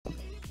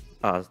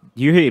Do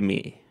you hear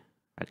me,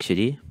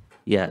 actually?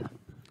 Yeah,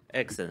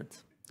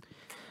 excellent.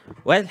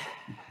 Well,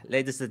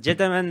 ladies and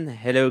gentlemen,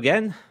 hello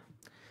again.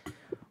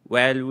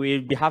 Well,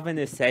 we'll be having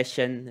a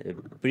session, a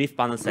brief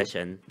panel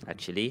session,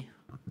 actually,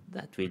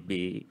 that will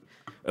be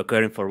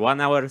occurring for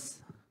 1 hour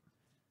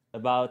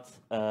about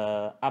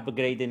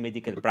upgrading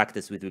medical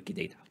practice with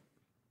Wikidata.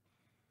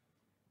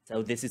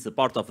 So this is a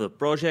part of the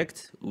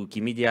project.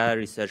 Wikimedia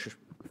Research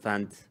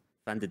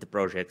funded the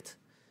project.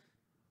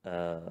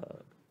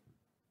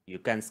 You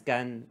can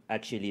scan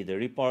actually the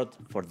report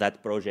for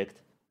that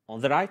project on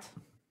the right.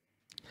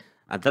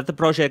 And that the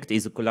project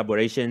is a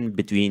collaboration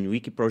between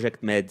Wiki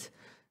Project Med,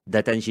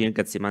 Data Engineering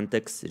and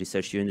Semantics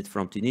Research Unit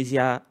from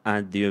Tunisia,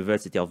 and the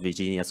University of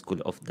Virginia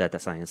School of Data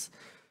Science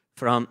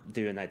from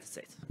the United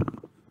States.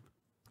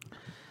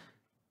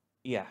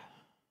 Yeah.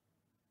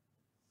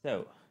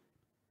 So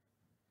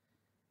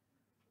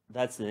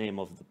that's the name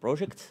of the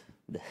project,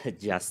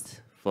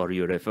 just for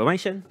your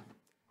information.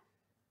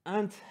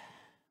 And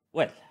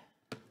well,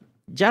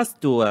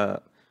 just to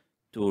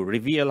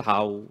reveal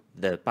how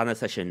the panel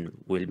session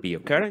will be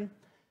occurring,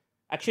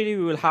 actually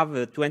we will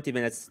have 20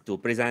 minutes to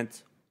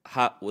present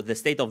the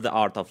state of the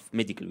art of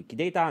medical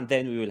Wikidata, and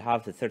then we will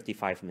have the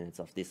 35 minutes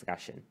of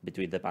discussion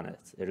between the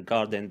panelists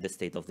regarding the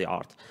state of the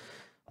art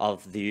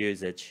of the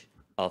usage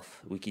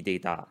of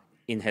Wikidata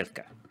in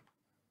healthcare.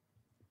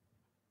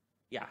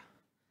 Yeah.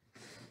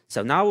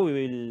 So now we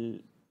will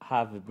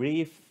have a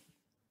brief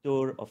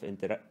tour of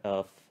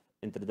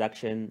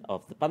introduction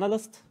of the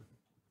panelists.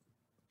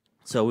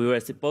 So we were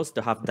supposed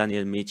to have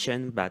Daniel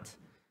Mitchen, but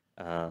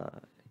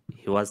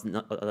he was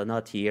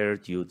not here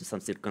due to some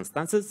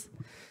circumstances.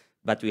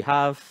 But we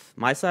have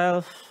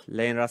myself,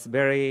 Lane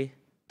Raspberry,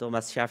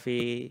 Thomas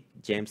Shafi,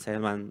 James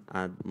Hellman,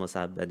 and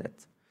Musa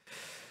Bennett.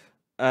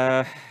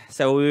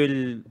 So we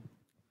will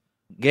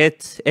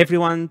get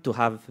everyone to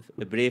have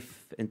a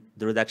brief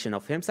introduction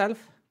of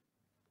himself.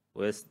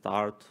 We'll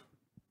start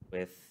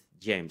with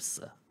James.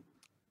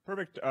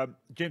 Perfect.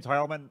 James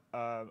Heilman.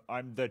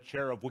 I'm the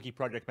chair of Wiki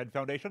Project Med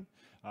Foundation,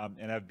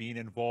 and I've been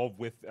involved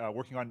with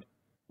working on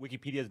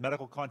Wikipedia's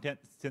medical content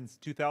since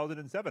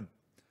 2007.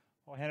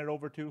 I'll hand it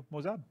over to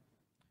Mozab.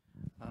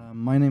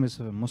 My name is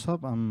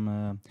Musab.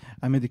 I'm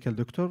a medical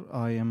doctor.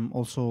 I am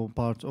also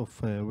part of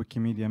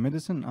Wikimedia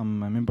Medicine.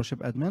 I'm a membership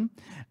admin,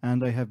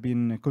 and I have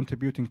been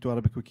contributing to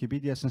Arabic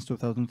Wikipedia since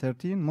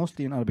 2013,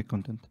 mostly in Arabic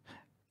content,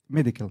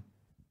 medical.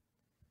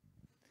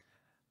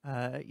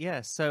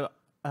 So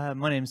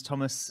my name's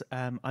Thomas.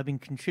 I've been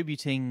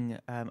contributing,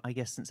 I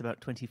guess, since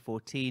about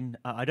 2014.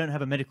 I don't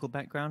have a medical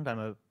background. I'm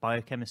a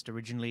biochemist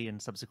originally and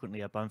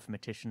subsequently a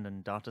bioinformatician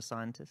and data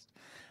scientist.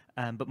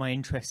 But my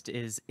interest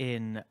is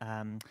in,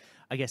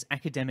 I guess,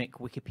 academic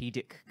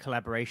Wikipedic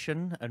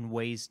collaboration and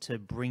ways to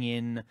bring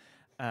in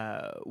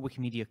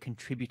Wikimedia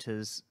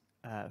contributors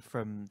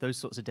from those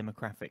sorts of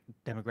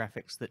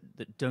demographics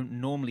that don't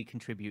normally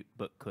contribute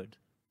but could.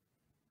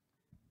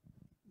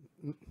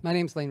 My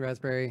name's Lane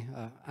Raspberry.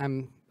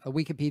 I'm a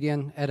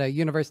Wikipedian at a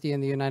university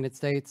in the United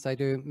States. I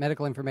do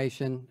medical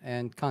information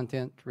and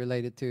content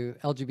related to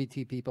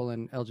LGBT people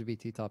and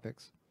LGBT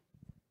topics.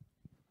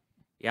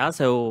 Yeah,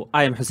 so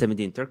I am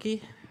Hussein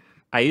Turkey.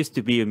 I used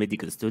to be a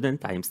medical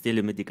student. I am still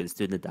a medical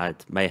student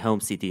at my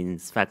home city in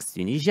Sfax,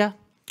 Tunisia.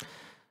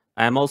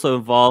 I am also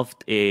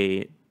involved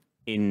in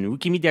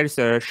Wikimedia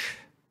research,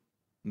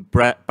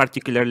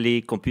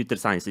 particularly computer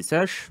science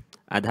research,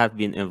 and have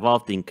been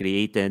involved in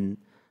creating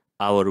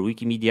our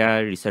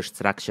Wikimedia research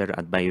structure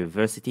at my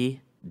university,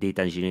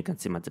 Data Engineering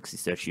and Semantics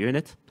Research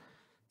Unit.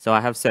 So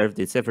I have served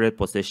in several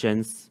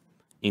positions,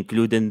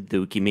 including the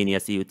Wikimania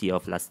CUT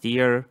of last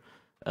year,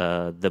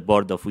 the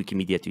board of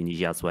Wikimedia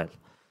Tunisia as well.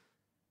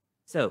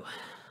 So,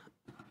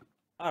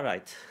 all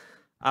right.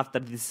 After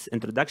this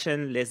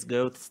introduction, let's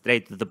go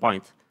straight to the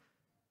point.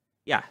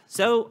 Yeah,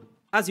 so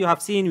as you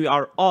have seen, we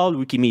are all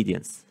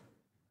Wikimedians,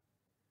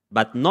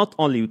 but not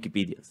only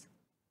Wikipedians.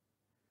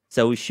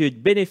 So we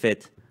should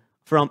benefit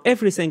from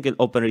every single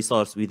open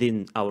resource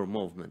within our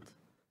movement.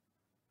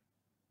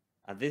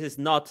 And this is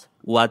not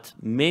what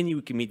many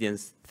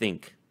Wikimedians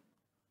think.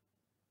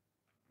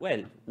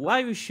 Well,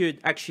 why we should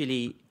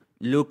actually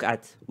look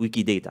at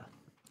Wikidata?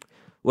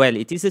 Well,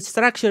 it is a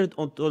structured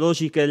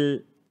ontological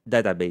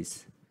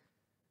database,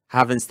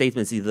 having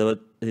statements in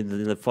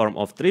the form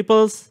of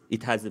triples.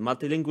 It has a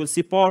multilingual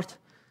support,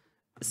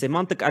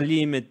 semantic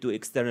alignment to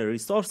external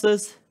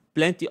resources,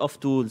 plenty of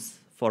tools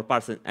for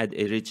parsing and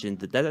enriching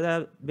the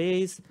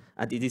database,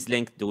 and it is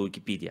linked to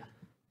Wikipedia.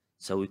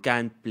 So we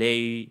can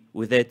play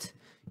with it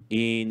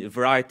in a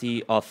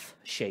variety of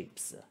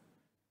shapes.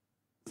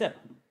 So,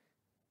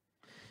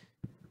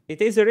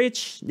 it is a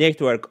rich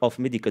network of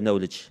medical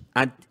knowledge,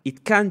 and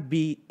it can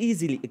be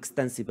easily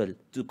extensible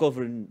to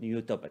cover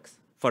new topics.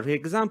 For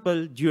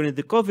example, during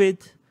the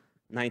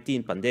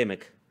COVID-19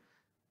 pandemic,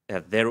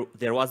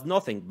 there was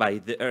nothing by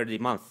the early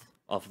month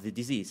of the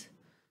disease.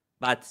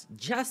 But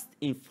just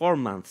in 4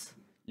 months,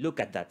 look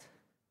at that.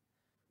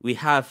 We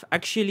have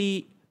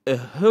actually a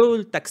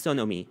whole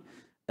taxonomy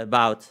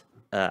about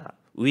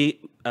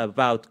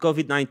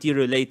COVID-19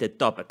 related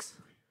topics.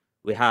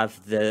 We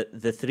have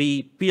the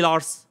three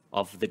pillars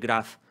of the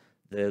graph,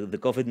 the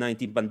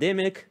COVID-19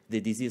 pandemic,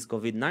 the disease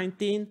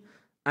COVID-19,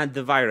 and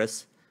the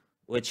virus,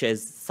 which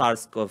is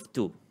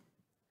SARS-CoV-2.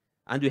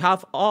 And we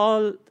have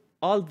all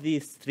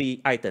these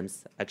three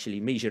items, actually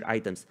major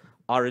items,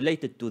 are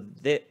related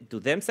to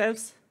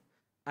themselves,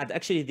 and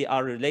actually they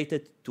are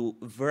related to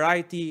a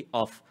variety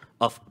of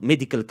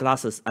medical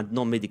classes and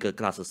non-medical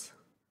classes.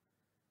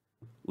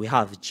 We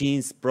have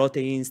genes,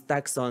 proteins,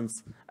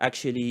 taxons,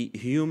 actually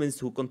humans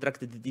who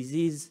contracted the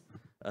disease,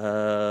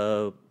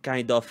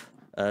 kind of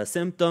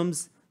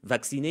symptoms,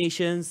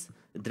 vaccinations,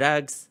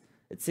 drugs,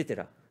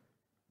 etc.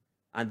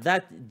 And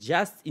that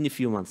just in a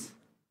few months.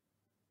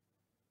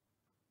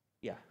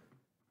 Yeah.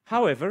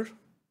 However,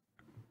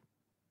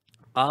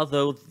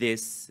 although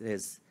this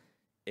is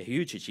a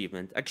huge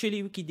achievement,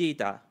 actually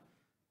Wikidata,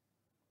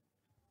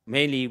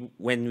 mainly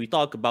when we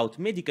talk about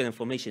medical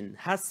information,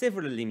 has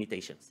several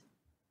limitations.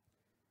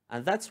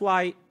 And that's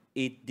why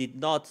it did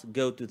not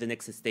go to the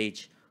next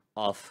stage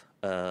of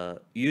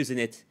using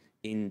it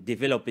in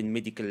developing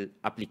medical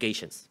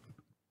applications.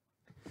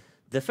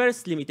 The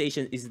first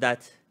limitation is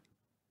that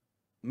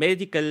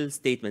medical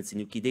statements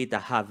in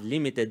Wikidata have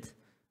limited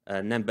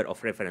number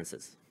of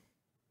references.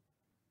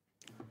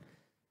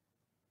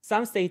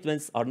 Some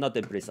statements are not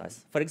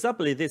imprecise. For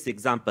example, in this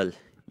example,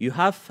 you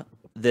have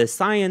the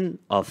sign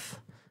of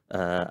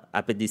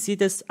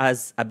appendicitis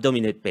as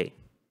abdominal pain.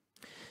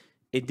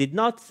 It did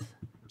not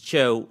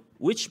show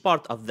which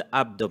part of the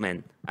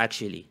abdomen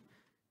actually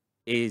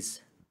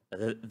is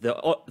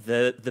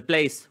the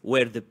place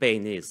where the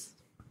pain is.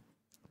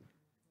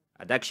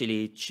 And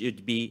actually, it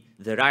should be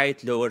the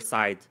right lower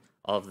side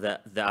of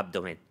the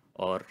abdomen,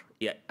 or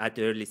at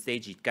the early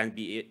stage, it can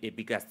be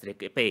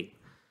epigastric pain.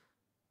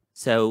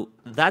 So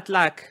that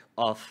lack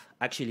of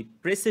actually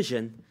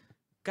precision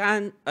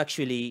can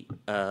actually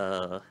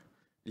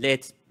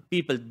let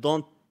people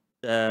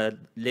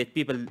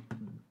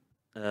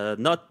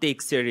not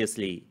take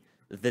seriously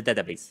the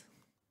database.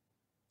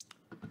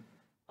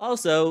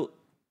 Also,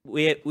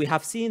 we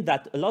have seen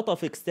that a lot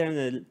of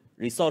external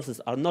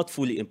resources are not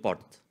fully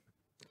important.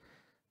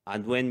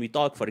 And when we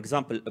talk, for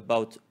example,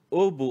 about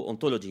OBU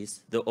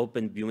ontologies, the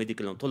open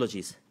biomedical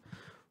ontologies,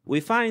 we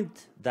find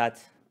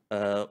that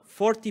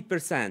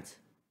 40%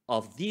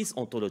 of these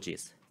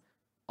ontologies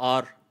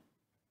are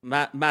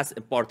mass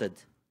imported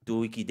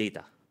to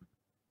Wikidata.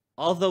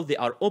 Although they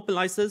are open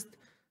licensed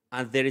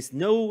and there is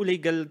no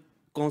legal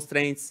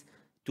constraints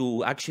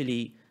to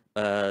actually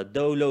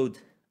upload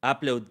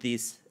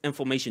this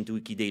information to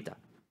Wikidata.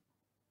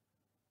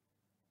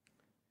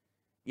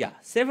 Yeah,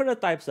 several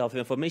types of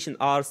information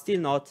are still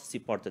not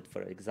supported.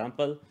 For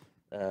example,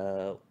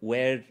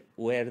 where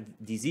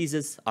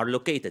diseases are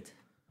located.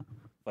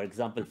 For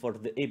example, for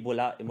the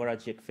Ebola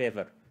hemorrhagic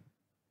fever,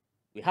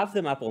 we have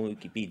the map on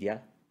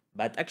Wikipedia,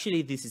 but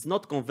actually this is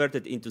not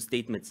converted into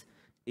statements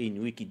in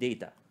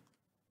Wikidata.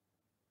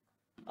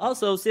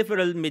 Also,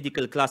 several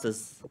medical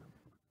classes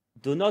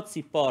do not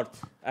support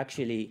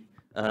actually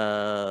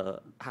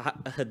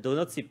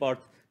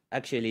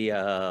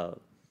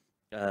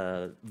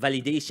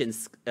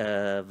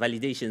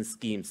validation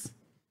schemes.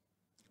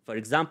 For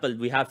example,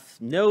 we have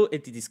no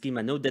entity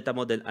schema, no data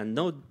model, and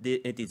no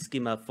entity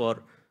schema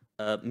for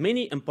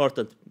many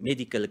important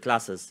medical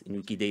classes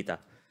in Wikidata.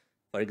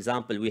 For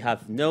example, we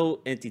have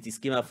no entity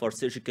schema for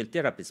surgical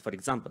therapies, for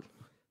example.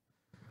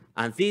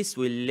 And this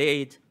will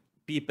lead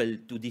people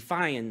to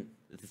define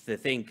the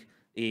thing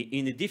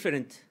in a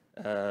different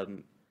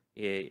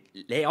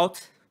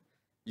layout,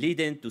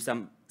 leading to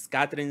some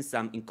scattering,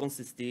 some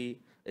inconsistency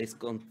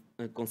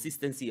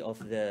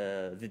of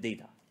the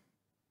data.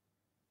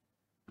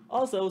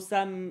 Also,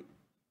 some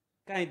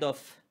kind of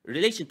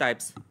relation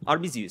types are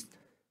misused.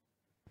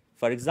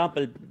 For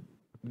example,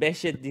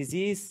 Behçet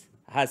disease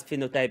has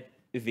phenotype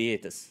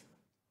uveitis.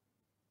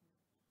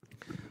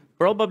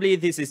 Probably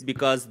this is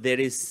because the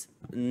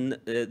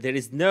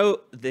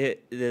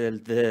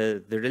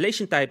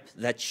relation type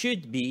that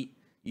should be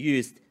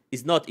used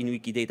is not in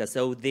Wikidata.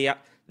 So they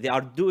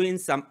are doing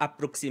some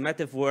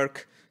approximative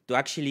work to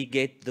actually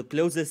get the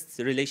closest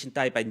relation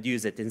type and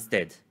use it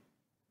instead.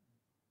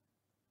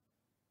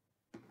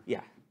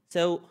 Yeah,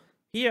 so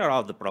here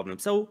are the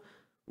problems. So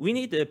we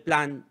need a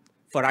plan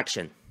for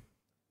action.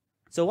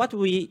 So what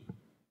we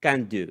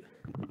can do?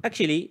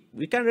 Actually,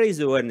 we can raise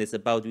awareness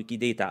about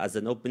Wikidata as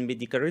an open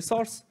medical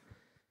resource,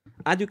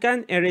 and we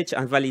can enrich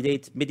and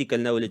validate medical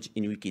knowledge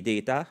in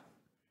Wikidata.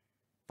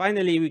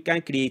 Finally, we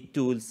can create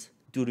tools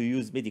to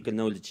reuse medical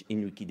knowledge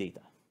in Wikidata.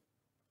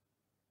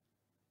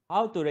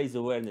 How to raise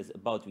awareness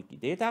about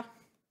Wikidata?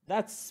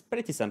 That's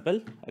pretty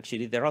simple.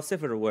 Actually, there are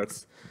several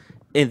works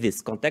in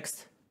this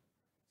context.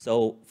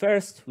 So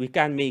first, we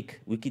can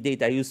make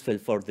Wikidata useful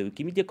for the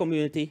Wikimedia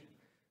community.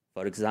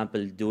 For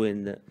example,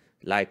 doing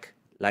like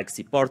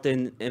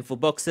supporting info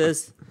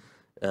boxes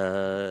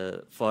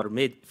for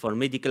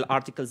medical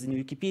articles in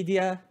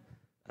Wikipedia,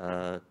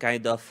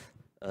 kind of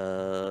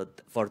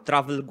for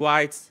travel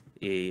guides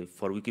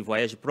for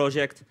Wikivoyage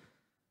project,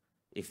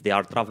 if they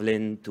are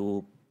traveling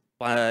to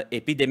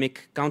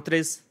epidemic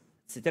countries,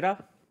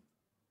 etc.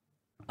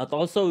 And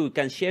also, we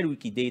can share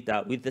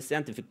Wikidata with the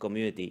scientific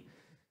community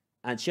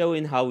and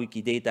showing how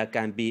Wikidata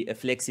can be a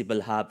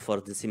flexible hub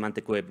for the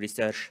semantic web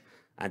research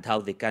and how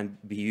they can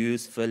be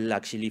useful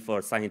actually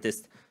for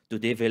scientists to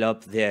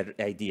develop their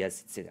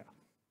ideas, etc.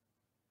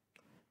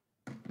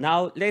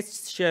 Now,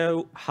 let's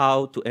show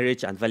how to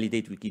enrich and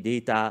validate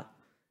Wikidata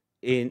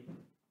in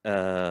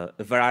a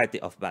variety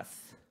of paths.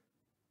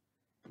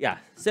 Yeah,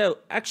 so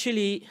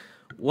actually,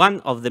 one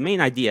of the main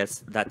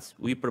ideas that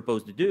we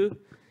propose to do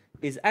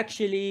is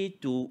actually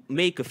to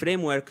make a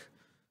framework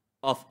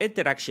of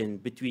interaction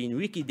between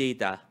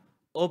Wikidata,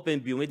 open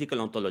biomedical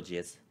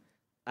ontologies,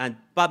 and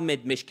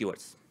PubMed mesh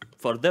keywords.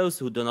 For those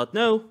who do not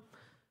know,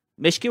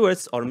 mesh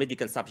keywords or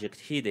medical subject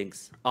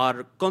headings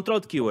are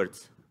controlled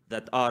keywords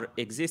that are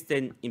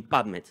existing in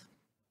PubMed.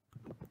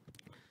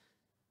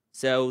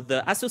 So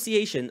the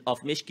association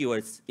of mesh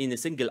keywords in a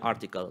single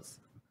article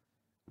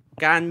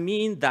can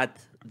mean that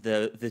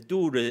the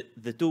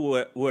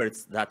two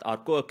words that are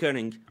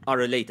co-occurring are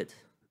related.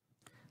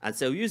 And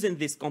so using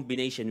this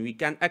combination, we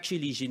can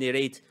actually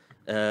generate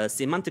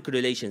semantic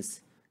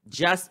relations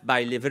just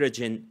by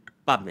leveraging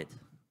PubMed.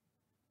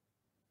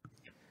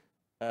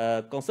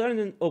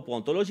 Concerning open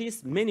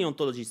ontologies, many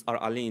ontologies are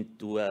aligned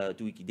to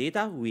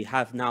Wikidata. We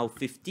have now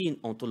 15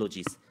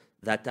 ontologies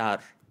that are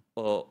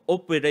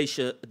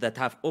that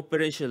have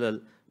operational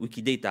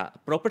Wikidata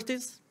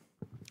properties.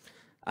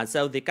 And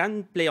so they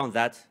can play on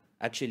that,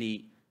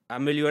 actually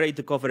ameliorate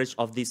the coverage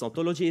of these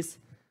ontologies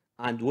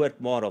and work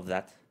more of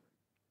that.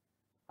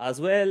 As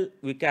well,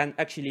 we can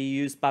actually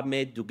use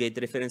PubMed to get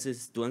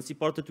references to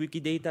unsupported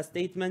Wikidata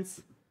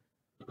statements.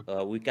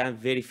 We can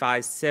verify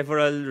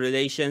several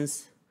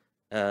relations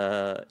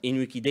in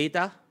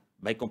Wikidata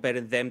by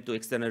comparing them to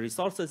external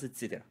resources,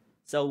 etc.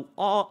 So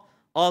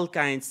all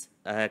kinds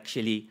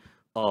actually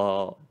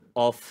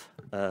of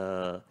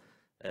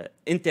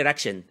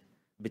interaction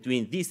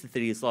between these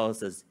three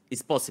resources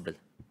is possible.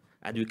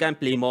 And we can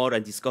play more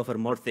and discover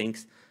more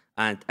things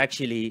and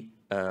actually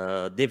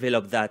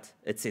develop that,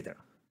 etc.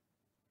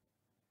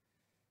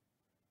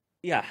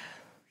 Yeah,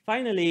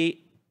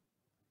 finally,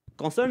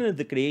 concerning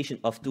the creation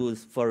of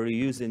tools for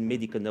reusing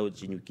medical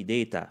knowledge in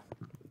Wikidata,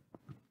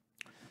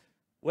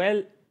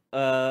 well,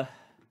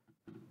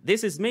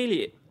 this is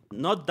mainly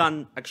not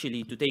done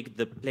actually to take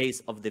the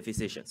place of the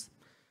physicians.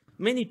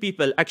 Many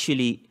people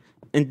actually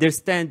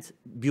understand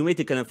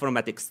biomedical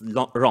informatics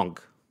wrong.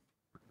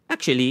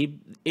 Actually,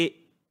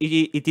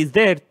 it is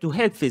there to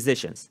help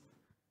physicians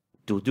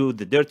to do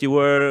the dirty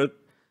work,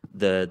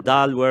 the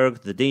dull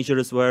work, the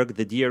dangerous work,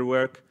 the dear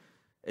work,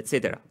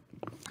 etc.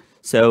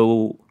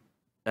 So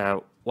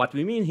what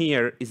we mean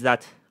here is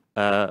that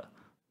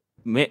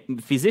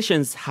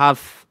physicians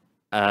have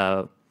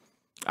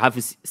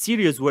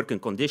serious working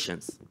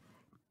conditions,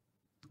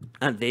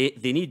 and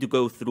they need to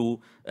go through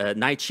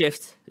night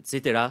shifts,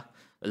 etc.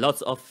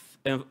 Lots of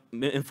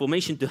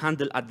information to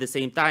handle at the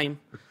same time.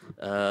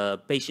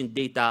 Patient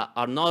data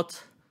are not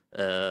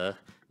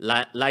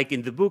like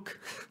in the book,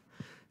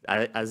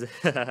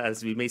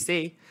 as we may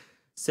say.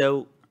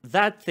 So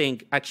that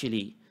thing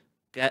actually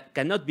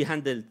cannot be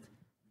handled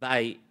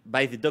by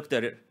the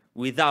doctor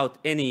without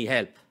any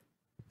help.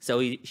 So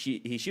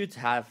he should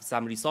have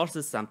some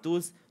resources, some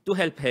tools to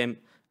help him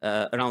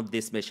around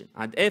this mission.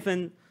 And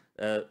even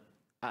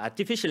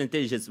artificial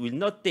intelligence will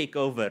not take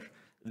over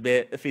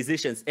the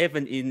physicians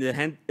even in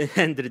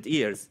 100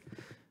 years,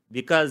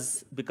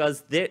 because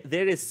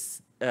there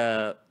is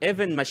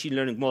even machine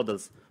learning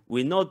models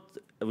will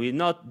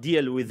not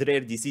deal with rare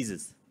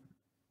diseases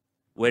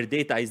where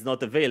data is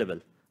not available.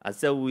 And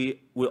so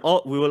we will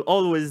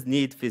always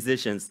need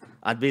physicians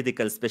and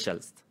medical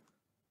specialists.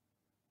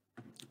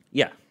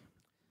 Yeah.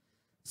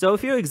 So a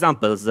few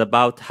examples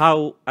about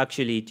how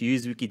actually to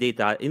use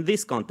Wikidata in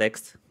this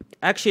context.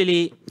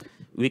 Actually,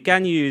 we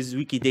can use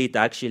Wikidata,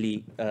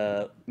 actually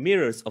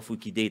mirrors of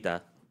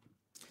Wikidata,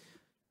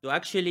 to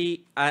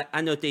actually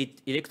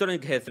annotate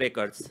electronic health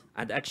records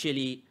and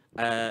actually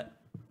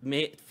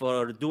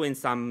for doing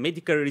some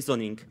medical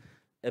reasoning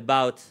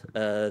about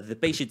the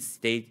patient's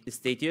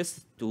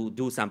status, to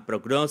do some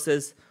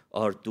prognosis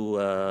or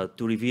to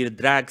reveal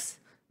drugs,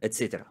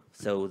 etc.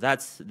 So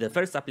that's the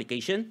first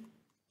application.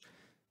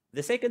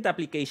 The second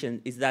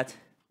application is that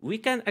we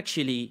can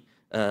actually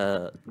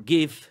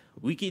give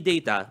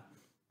Wikidata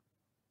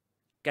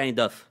kind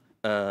of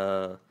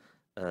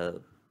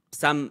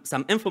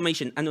some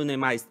information,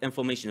 anonymized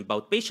information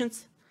about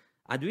patients,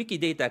 and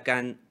Wikidata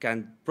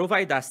can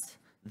provide us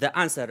the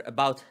answer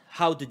about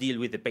how to deal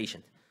with the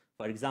patient.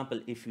 For example,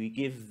 if we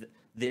give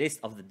the list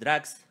of the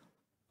drugs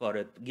for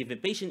a given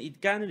patient,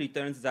 it can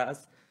return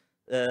us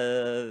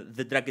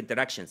the drug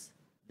interactions,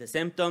 the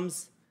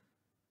symptoms,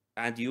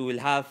 and you will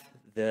have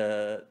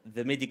the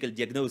medical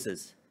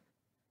diagnosis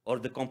or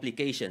the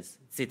complications,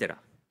 etc.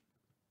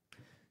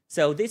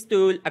 So this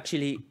tool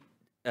actually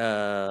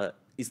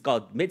is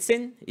called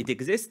Medicine. It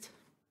exists.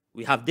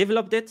 We have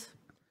developed it.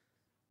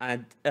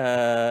 And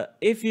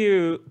if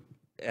you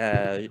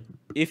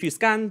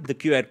scan the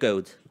QR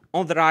code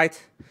on the right,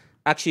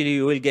 actually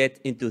you will get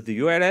into the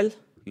URL.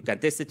 You can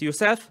test it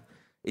yourself.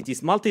 It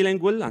is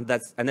multilingual, and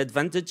that's an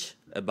advantage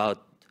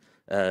about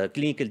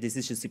clinical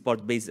decision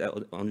support based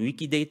on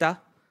Wikidata,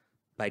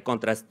 by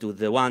contrast to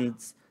the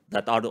ones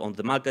that are on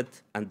the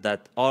market and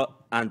that are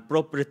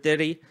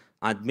proprietary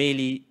and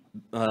mainly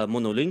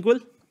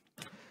monolingual.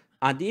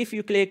 And if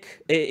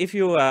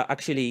you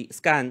actually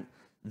scan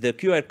the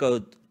QR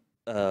code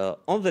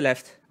on the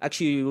left,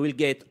 actually you will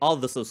get all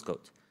the source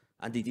code,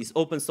 and it is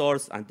open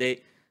source, and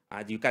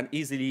you can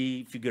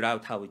easily figure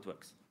out how it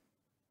works.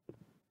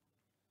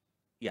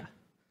 Yeah.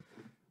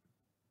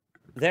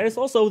 There is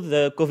also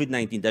the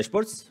COVID-19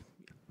 dashboards.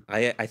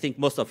 I think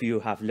most of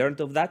you have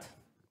learned of that.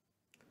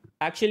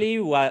 Actually,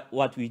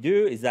 what we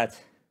do is that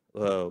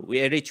we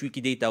enrich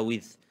Wikidata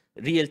with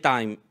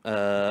real-time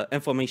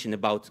information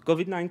about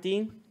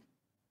COVID-19.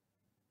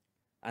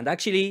 And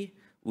actually,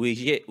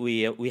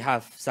 we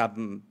have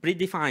some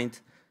predefined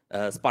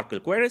Sparkle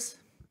queries.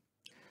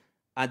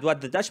 And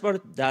what the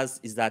dashboard does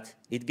is that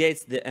it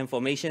gets the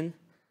information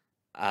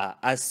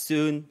as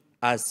soon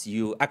as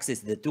you access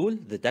the tool,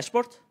 the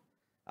dashboard.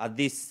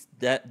 This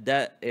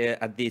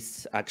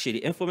actually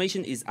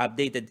information is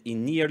updated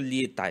in near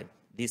real time.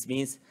 This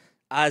means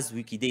as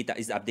Wikidata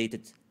is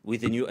updated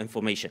with the new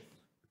information.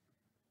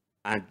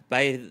 And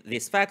by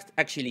this fact,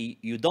 actually,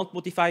 you don't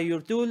modify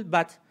your tool,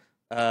 but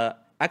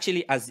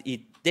actually, as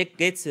it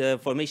gets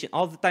information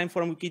all the time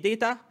from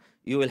Wikidata,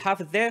 you will have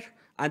it there,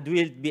 and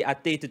will be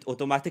updated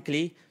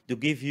automatically to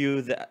give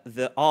you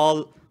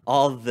all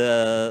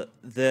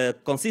the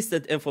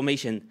consistent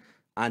information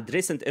and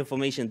recent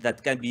information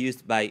that can be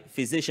used by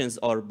physicians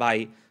or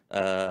by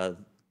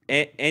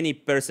any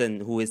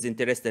person who is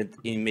interested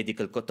in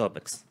medical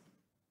topics.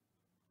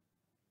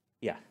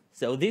 Yeah,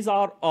 so these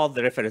are all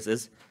the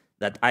references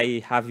that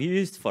I have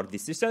used for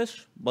this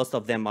research. Most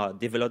of them are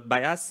developed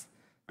by us,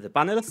 the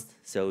panelists.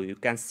 So you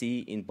can see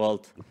in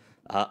bold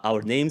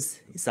our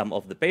names in some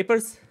of the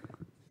papers.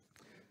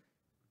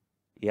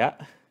 Yeah.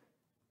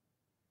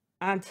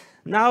 And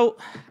now,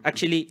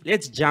 actually,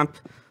 let's jump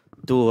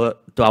to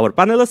our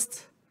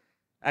panelists,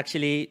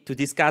 actually, to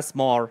discuss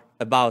more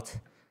about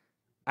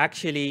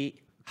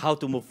actually how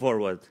to move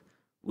forward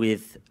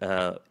with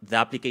the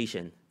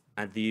application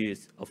and the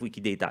use of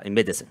Wikidata in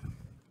medicine.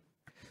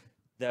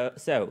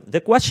 So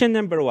the question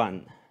number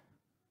one,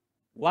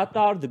 what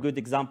are the good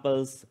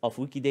examples of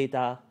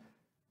Wikidata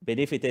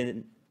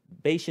benefiting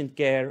patient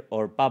care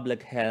or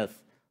public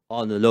health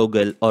on a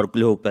local or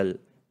global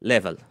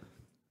level?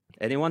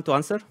 Anyone to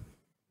answer?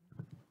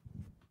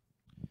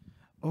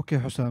 Okay,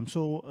 Hussam.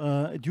 So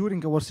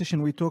during our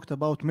session, we talked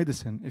about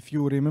medicine. If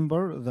you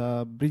remember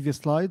the previous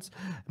slides,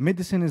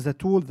 medicine is a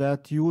tool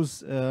that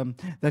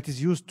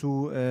is used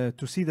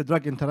to see the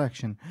drug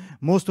interaction.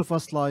 Most of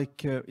us,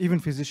 like even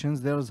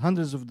physicians, there's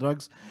hundreds of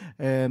drugs.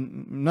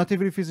 Not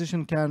every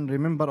physician can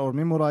remember or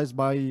memorize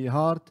by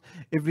heart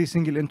every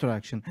single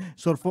interaction.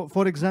 So,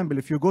 for example,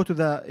 if you go to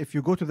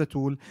the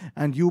tool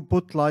and you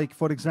put, like,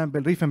 for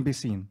example,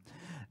 rifampicin,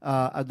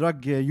 a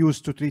drug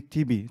used to treat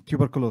TB,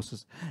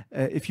 tuberculosis.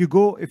 If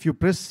you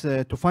press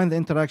to find the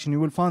interaction, you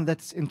will find that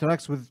it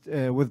interacts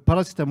with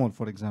paracetamol,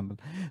 for example.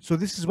 So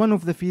this is one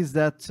of the fields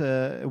that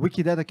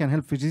Wikidata can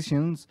help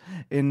physicians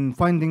in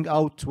finding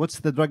out what's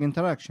the drug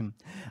interaction.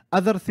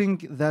 Other thing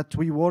that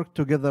we work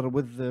together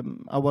with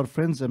our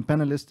friends and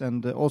panelists,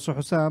 and also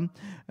Hussam,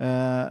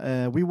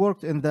 we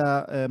worked in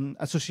the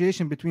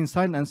association between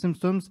signs and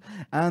symptoms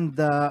and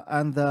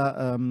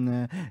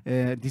the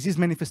disease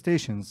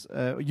manifestations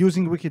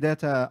using Wikidata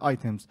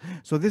items.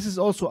 So this is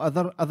also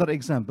other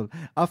example.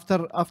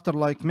 After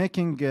like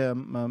making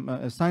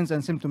signs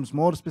and symptoms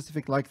more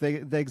specific, like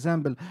the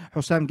example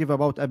Hussam gave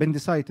about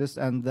appendicitis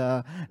and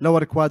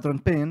lower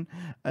quadrant pain,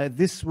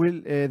 this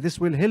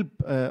will help.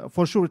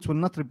 For sure, it will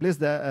not replace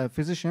the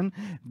physician,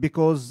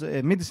 because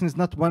medicine is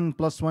not 1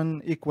 +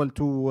 1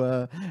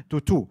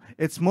 = 2.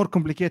 It's more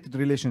complicated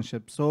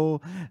relationship. So,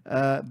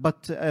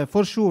 but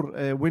for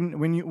sure,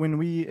 when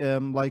we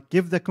like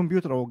give the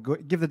computer or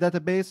give the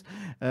database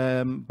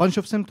bunch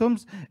of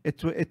symptoms,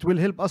 it will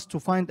help us to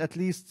find at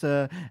least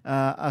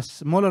a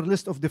smaller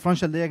list of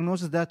differential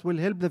diagnoses that will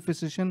help the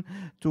physician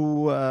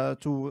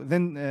to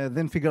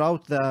then figure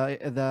out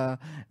the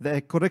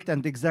correct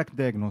and exact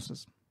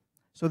diagnosis.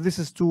 So this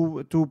is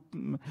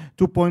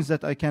two points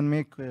that I can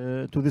make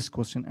to this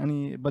question.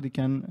 Anybody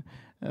can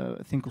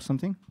think of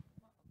something?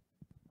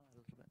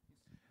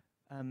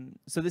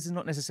 So this is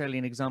not necessarily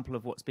an example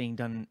of what's being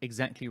done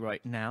exactly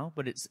right now,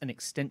 but it's an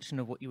extension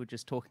of what you were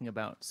just talking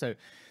about. So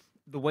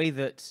the way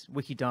that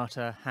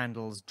Wikidata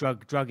handles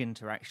drug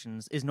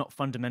interactions is not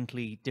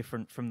fundamentally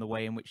different from the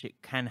way in which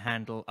it can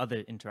handle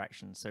other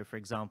interactions. So, for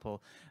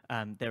example,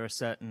 there are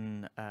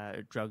certain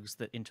drugs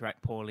that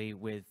interact poorly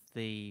with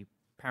the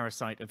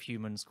parasite of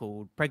humans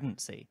called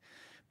pregnancy,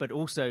 but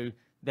also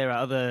there are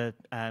other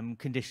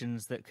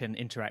conditions that can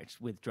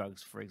interact with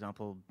drugs. For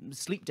example,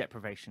 sleep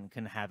deprivation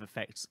can have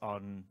effects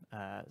on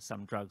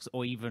some drugs,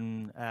 or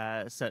even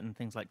certain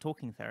things like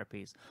talking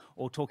therapies,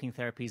 or talking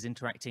therapies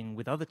interacting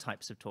with other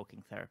types of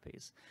talking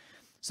therapies.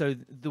 So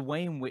the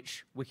way in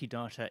which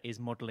Wikidata is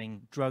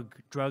modeling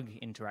drug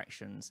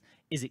interactions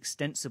is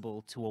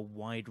extensible to a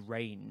wide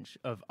range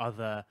of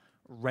other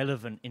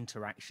relevant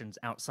interactions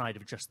outside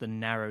of just the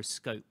narrow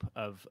scope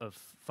of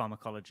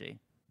pharmacology.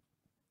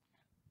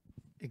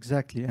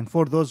 Exactly, and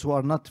for those who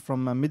are not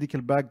from a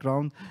medical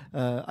background,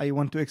 I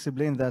want to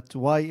explain that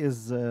why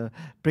is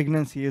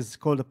pregnancy is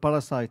called a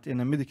parasite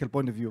in a medical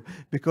point of view,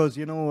 because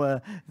you know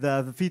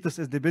the fetus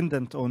is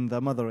dependent on the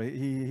mother.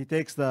 He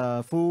takes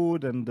the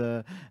food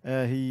and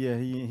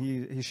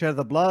he shares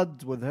the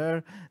blood with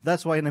her.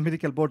 That's why in a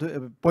medical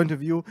point of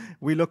view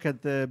we look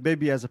at the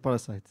baby as a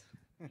parasite.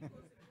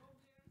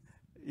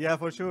 Yeah,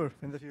 for sure,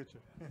 in the future.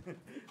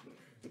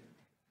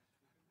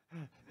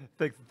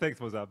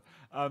 Thanks, Mozab.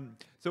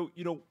 So,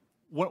 you know,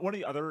 one of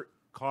the other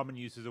common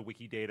uses of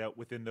Wikidata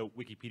within the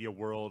Wikipedia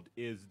world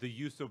is the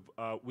use of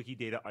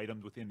Wikidata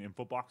items within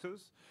info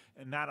boxes,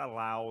 and that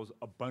allows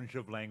a bunch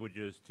of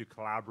languages to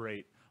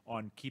collaborate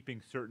on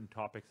keeping certain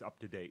topics up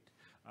to date.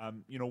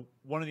 You know,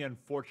 one of the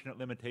unfortunate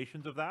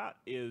limitations of that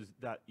is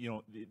that, you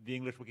know, the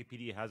English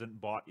Wikipedia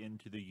hasn't bought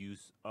into the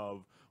use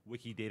of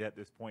Wikidata at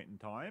this point in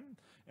time.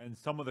 And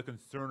some of the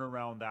concern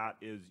around that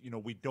is, you know,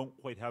 we don't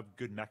quite have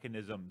good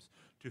mechanisms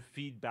to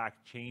feed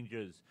back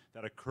changes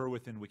that occur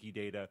within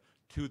Wikidata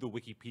to the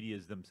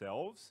Wikipedias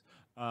themselves.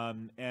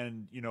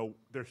 And, you know,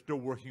 they're still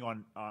working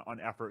on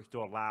efforts to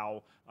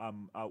allow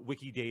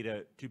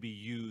Wikidata to be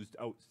used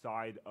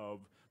outside of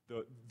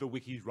the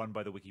wikis run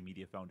by the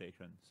Wikimedia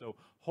Foundation. So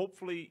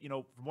hopefully, you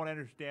know, from what I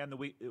understand, the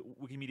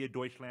Wikimedia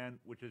Deutschland,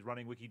 which is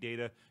running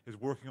Wikidata, is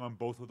working on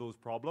both of those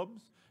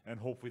problems, and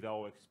hopefully that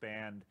will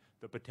expand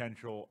the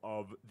potential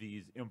of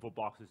these info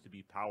boxes to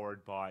be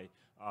powered by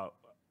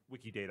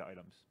Wikidata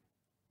items.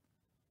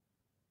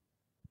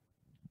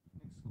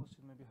 Next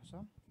question, maybe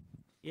Hussam?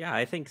 Yeah,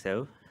 I think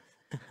so.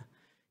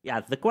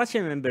 Yeah, the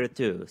question number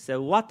 2.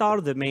 So what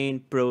are the main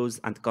pros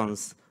and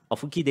cons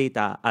of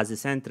Wikidata as a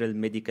central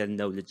medical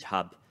knowledge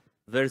hub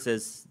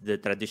versus the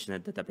traditional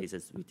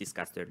databases we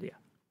discussed earlier?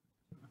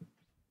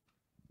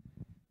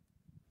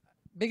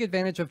 Big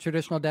advantage of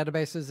traditional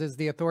databases is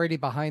the authority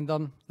behind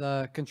them,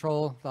 the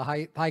control, the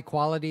high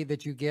quality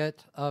that you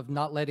get of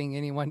not letting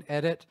anyone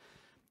edit.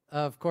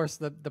 Of course,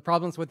 the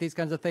problems with these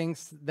kinds of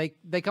things,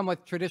 they come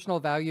with traditional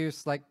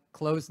values like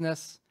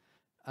closeness,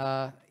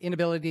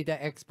 inability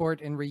to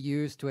export and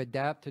reuse, to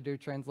adapt, to do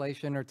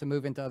translation, or to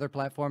move into other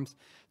platforms,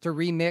 to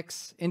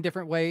remix in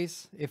different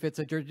ways. If it's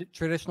a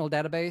traditional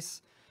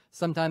database,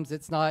 sometimes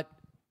it's not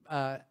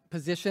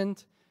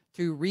positioned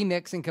to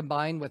remix and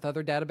combine with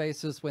other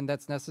databases when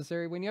that's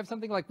necessary. When you have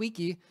something like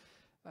Wiki,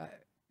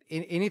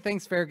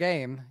 anything's fair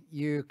game.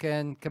 You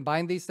can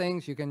combine these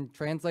things, you can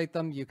translate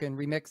them, you can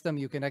remix them,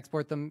 you can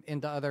export them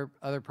into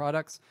other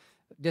products.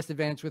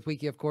 Disadvantage with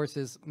Wiki, of course,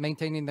 is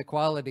maintaining the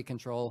quality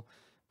control.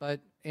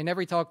 But in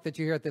every talk that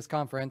you hear at this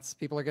conference,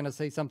 people are going to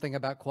say something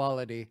about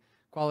quality.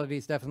 Quality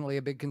is definitely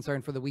a big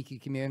concern for the Wiki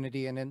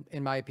community, and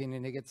in my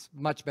opinion, it gets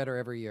much better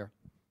every year.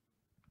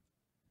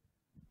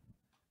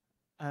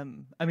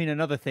 I mean,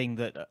 another thing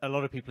that a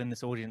lot of people in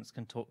this audience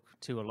can talk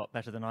to a lot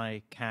better than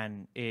I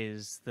can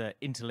is the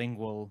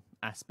interlingual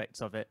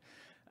aspects of it.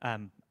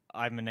 I'm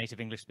a native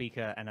English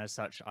speaker, and as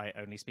such, I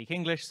only speak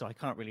English, so I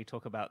can't really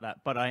talk about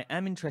that. But I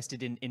am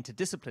interested in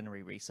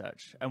interdisciplinary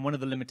research, and one of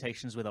the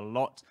limitations with a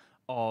lot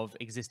of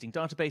existing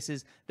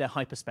databases, they're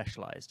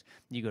hyper-specialized.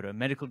 You go to a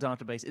medical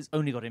database, it's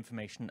only got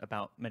information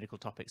about medical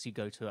topics. You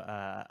go to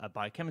a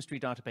biochemistry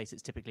database,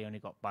 it's typically only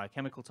got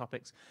biochemical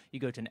topics. You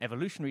go to an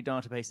evolutionary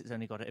database, it's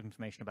only got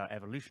information about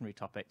evolutionary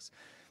topics.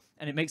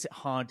 And it makes it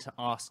hard to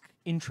ask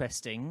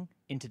interesting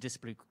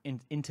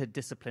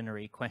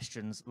interdisciplinary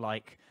questions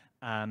like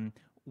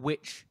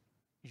which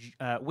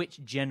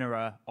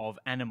genera of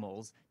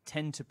animals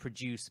tend to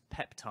produce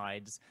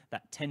peptides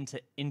that tend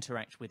to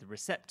interact with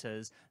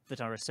receptors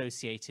that are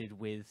associated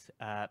with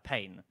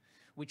pain,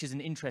 which is an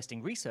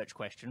interesting research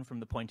question from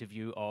the point of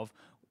view of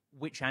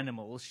which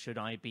animals should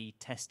I be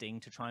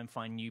testing to try and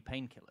find new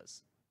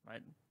painkillers,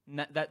 right?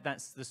 And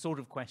that's the sort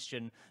of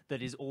question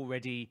that is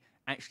already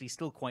actually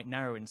still quite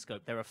narrow in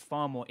scope. There are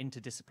far more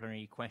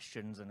interdisciplinary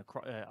questions and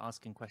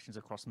asking questions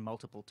across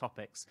multiple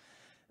topics.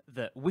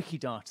 That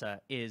Wikidata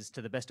is,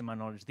 to the best of my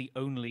knowledge, the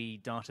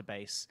only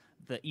database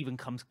that even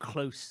comes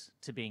close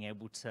to being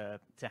able to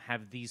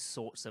have these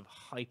sorts of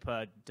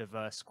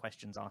hyper-diverse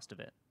questions asked of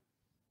it.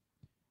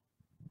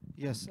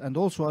 Yes, and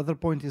also other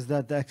point is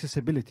that the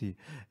accessibility.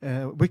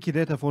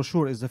 Wikidata for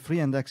sure is a free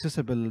and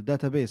accessible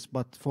database,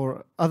 but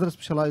for other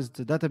specialized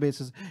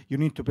databases, you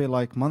need to pay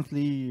like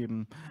monthly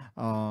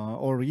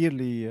or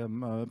yearly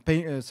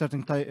pay a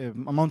certain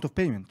amount of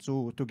payment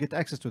to get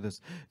access to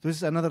this. This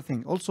is another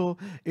thing. Also,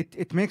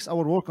 it makes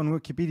our work on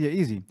Wikipedia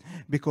easy,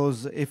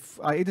 because if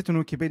I edit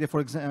on Wikipedia,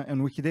 for example,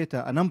 on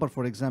Wikidata, a number,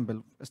 for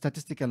example, a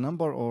statistical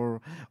number,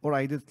 or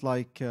I edit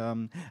like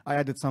I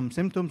added some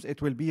symptoms,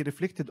 it will be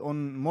reflected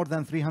on more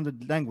than 300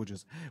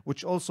 languages,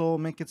 which also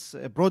make it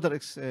a broader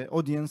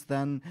audience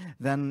than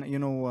you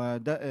know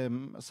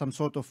some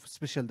sort of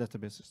special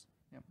databases.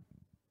 Yeah.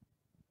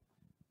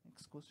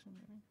 Next question.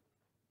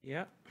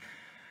 Yeah,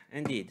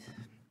 indeed.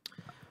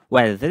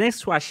 Well, the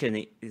next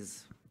question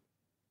is,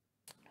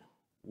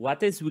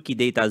 what is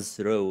Wikidata's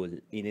role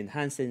in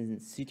enhancing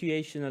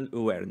situational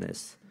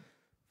awareness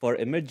for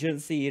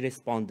emergency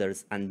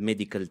responders and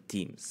medical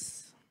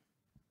teams?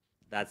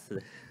 That's,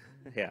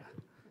 yeah,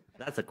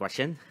 that's a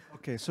question.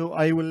 Okay, so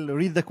I will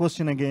read the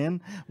question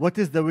again. What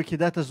is the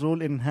Wikidata's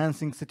role in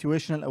enhancing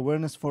situational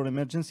awareness for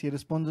emergency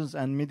responders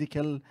and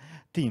medical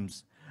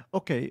teams?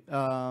 Okay,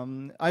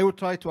 I will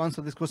try to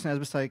answer this question as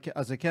best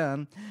as I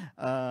can.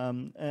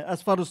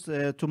 As far as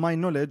to my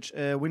knowledge,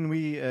 when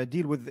we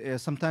deal with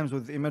sometimes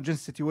with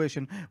emergency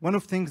situation, one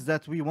of the things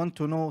that we want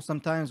to know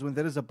sometimes when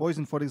there is a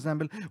poison, for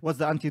example, what's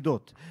the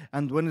antidote,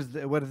 and when is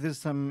whether there's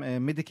some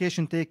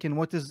medication taken,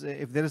 what is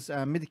if there is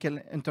a medical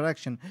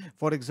interaction,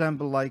 for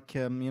example, like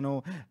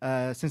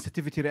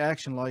sensitivity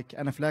reaction, like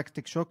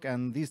anaphylactic shock,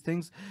 and these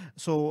things.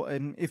 So,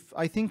 if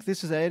I think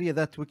this is an area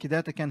that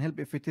Wikidata can help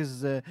if it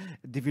is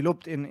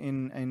developed in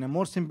a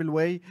more simple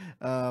way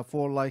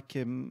for like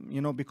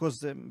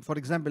because for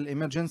example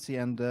emergency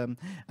and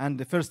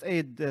the first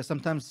aid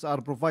sometimes are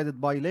provided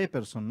by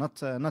layperson,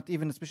 not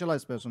even a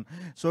specialized person.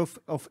 So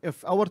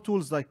if our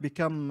tools like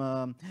become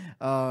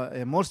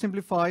more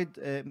simplified,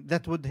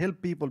 that would help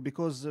people,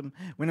 because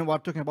when we are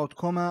talking about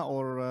coma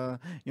or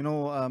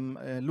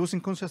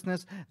losing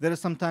consciousness, there is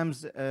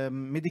sometimes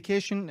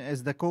medication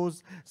as the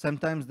cause,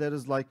 sometimes there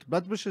is like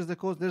blood pressure as the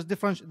cause. There's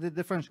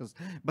differentials,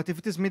 but if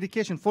it is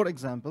medication, for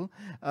example,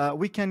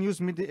 we can use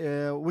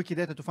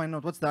Wikidata to find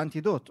out what's the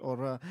antidote,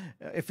 or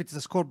if it's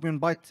a scorpion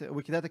bite,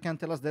 Wikidata can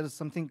tell us there is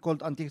something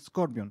called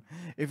anti-scorpion.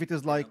 If it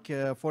is like,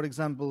 for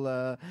example,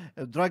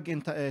 drug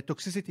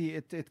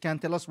toxicity, it can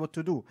tell us what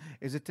to do.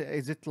 Is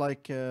it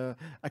like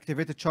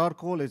activated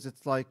charcoal? Is it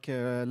like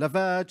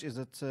lavage?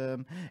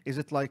 Is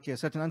it like a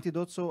certain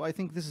antidote? So I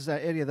think this is an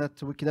area that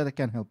Wikidata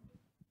can help.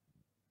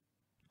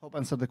 Hope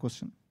answered the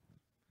question.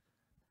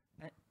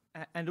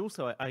 And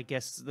also, I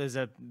guess there's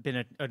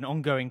been an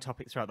ongoing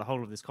topic throughout the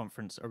whole of this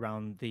conference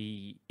around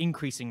the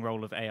increasing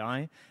role of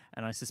AI.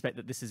 And I suspect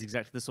that this is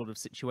exactly the sort of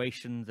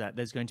situation that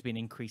there's going to be an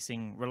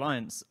increasing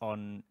reliance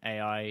on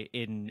AI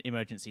in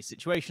emergency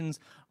situations,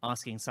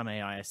 asking some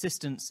AI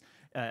assistants,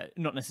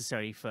 not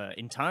necessarily for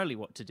entirely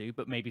what to do,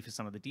 but maybe for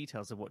some of the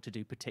details of what to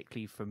do,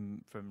 particularly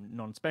from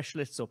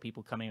non-specialists or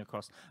people coming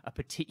across a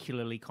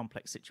particularly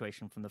complex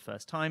situation from the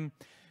first time.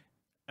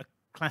 A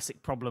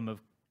classic problem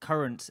of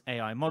current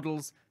AI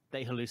models: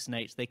 they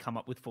hallucinate, they come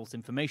up with false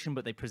information,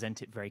 but they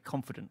present it very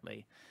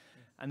confidently.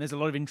 And there's a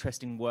lot of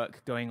interesting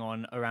work going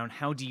on around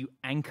how do you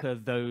anchor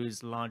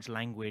those large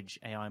language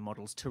AI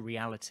models to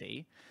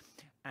reality.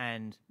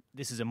 And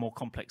this is a more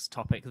complex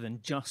topic than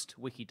just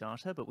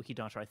Wikidata, but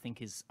Wikidata, I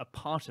think, is a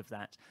part of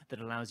that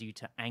allows you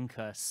to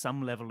anchor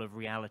some level of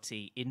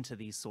reality into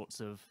these sorts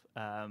of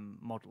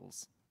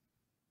models.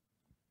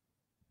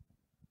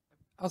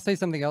 I'll say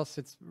something else.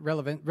 It's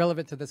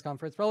relevant to this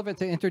conference, relevant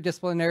to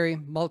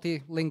interdisciplinary,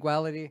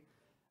 multilinguality.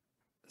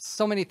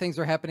 So many things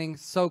are happening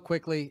so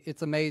quickly.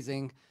 It's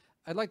amazing.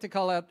 I'd like to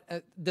call out,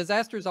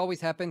 disasters always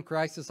happen.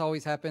 Crisis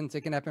always happens.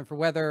 It can happen for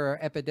weather or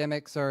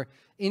epidemics or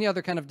any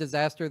other kind of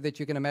disaster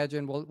that you can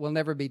imagine. We'll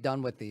never be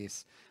done with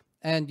these.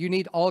 And you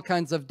need all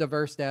kinds of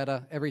diverse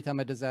data every time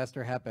a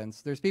disaster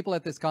happens. There's people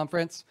at this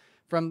conference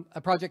from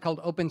a project called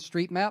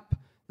OpenStreetMap.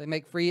 They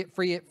make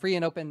free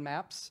and open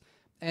maps.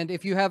 And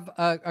if you have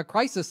a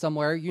crisis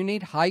somewhere, you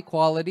need high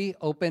quality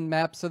open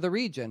maps of the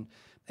region.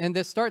 And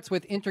this starts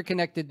with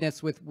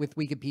interconnectedness with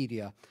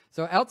Wikipedia.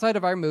 So outside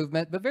of our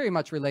movement, but very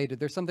much related,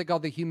 there's something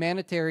called the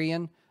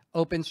Humanitarian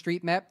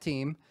OpenStreetMap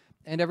team.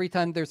 And every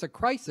time there's a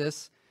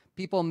crisis,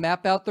 people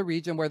map out the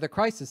region where the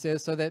crisis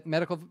is so that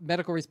medical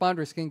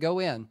responders can go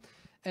in.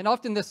 And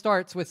often this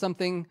starts with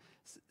something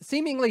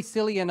seemingly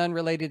silly and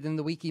unrelated in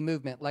the wiki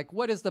movement, like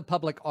what is the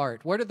public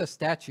art? What are the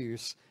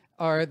statues?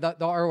 Are the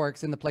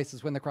artworks in the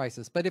places when the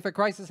crisis. But if a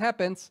crisis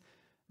happens,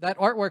 that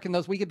artwork in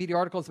those Wikipedia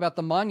articles about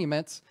the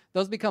monuments,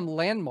 those become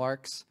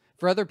landmarks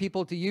for other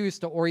people to use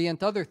to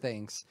orient other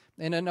things.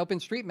 In an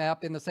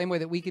OpenStreetMap, in the same way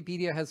that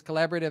Wikipedia has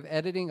collaborative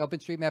editing,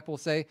 OpenStreetMap will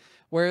say,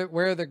 where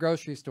are the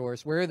grocery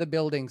stores? Where are the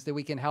buildings that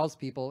we can house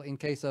people in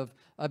case of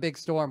a big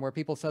storm where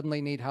people suddenly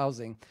need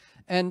housing?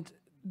 And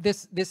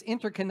this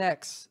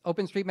interconnects.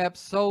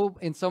 OpenStreetMap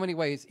in so many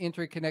ways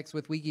interconnects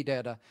with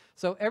Wikidata.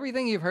 So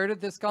everything you've heard at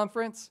this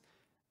conference,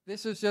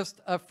 this is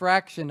just a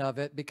fraction of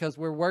it, because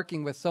we're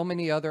working with so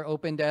many other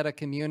open data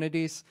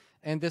communities,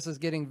 and this is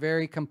getting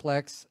very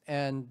complex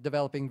and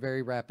developing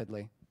very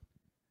rapidly.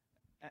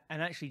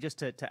 And actually, just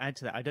to add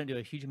to that, I don't do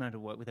a huge amount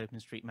of work with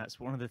OpenStreetMaps.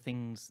 One of the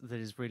things that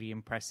is really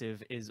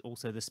impressive is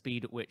also the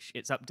speed at which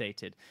it's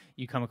updated.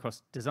 You come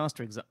across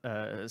disaster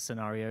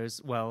scenarios,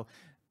 well,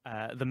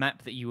 the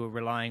map that you were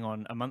relying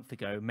on a month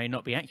ago may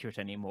not be accurate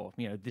anymore.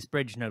 You know, this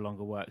bridge no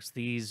longer works.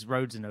 These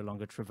roads are no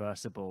longer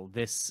traversable.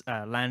 This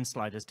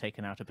landslide has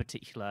taken out a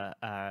particular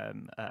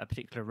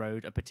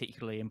road, a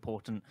particularly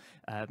important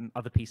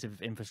other piece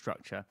of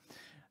infrastructure.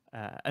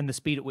 And the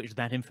speed at which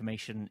that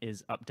information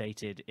is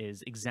updated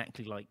is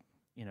exactly like,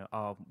 you know,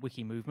 our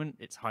wiki movement.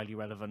 It's highly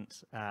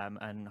relevant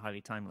and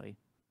highly timely.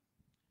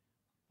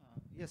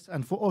 Yes,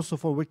 and also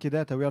for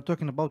Wikidata, we are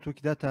talking about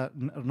Wikidata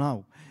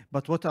now.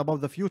 But what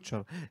about the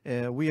future?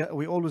 We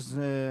always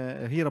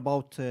hear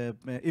about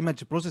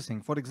image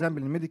processing. For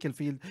example, in medical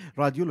field,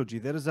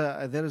 radiology,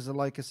 there is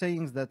like a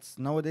saying that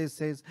nowadays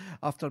says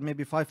after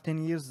maybe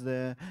 5-10 years,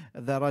 the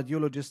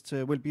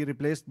radiologist will be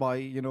replaced by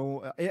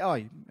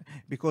AI,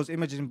 because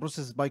imaging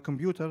processed by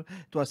computer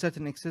to a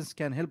certain extent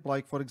can help,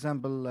 like for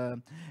example,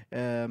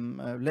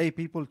 lay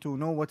people to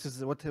know what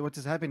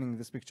is happening in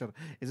this picture.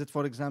 Is it,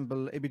 for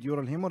example,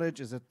 epidural hemorrhage?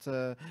 Is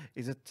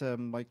it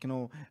like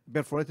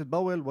perforated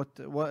bowel?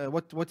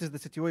 What is the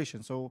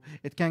situation? So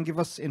it can give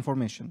us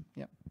information.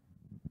 Yeah.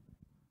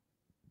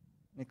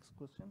 Next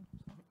question.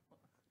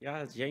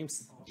 Yeah,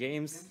 James.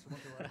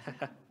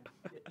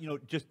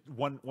 Just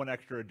one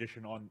extra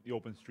addition on the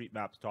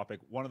OpenStreetMaps topic.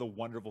 One of the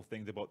wonderful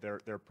things about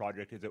their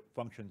project is it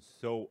functions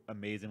so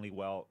amazingly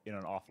well in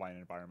an offline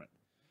environment.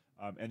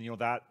 And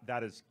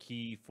that is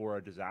key for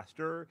a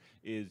disaster.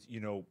 Is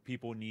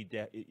people need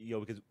to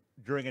because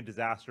during a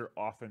disaster,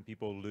 often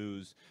people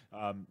lose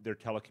their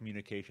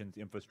telecommunications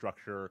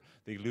infrastructure.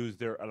 They lose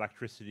their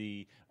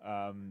electricity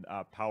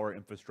power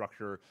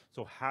infrastructure.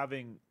 So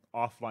having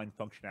offline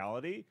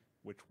functionality,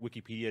 which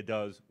Wikipedia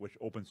does, which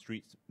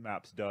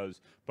OpenStreetMaps does,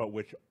 but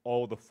which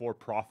all the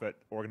for-profit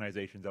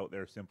organizations out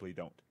there simply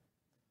don't.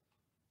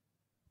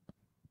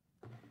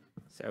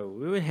 So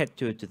we will head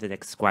to the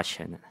next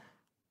question.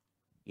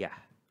 Yeah.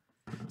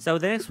 So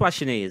the next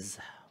question is,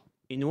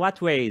 in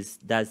what ways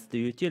does the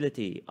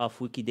utility of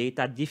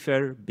Wikidata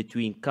differ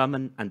between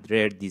common and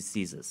rare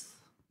diseases?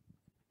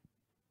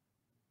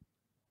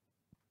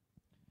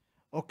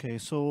 Okay,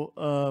 so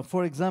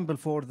for example,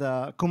 for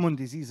the common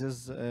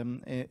diseases,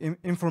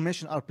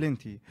 information are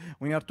plenty.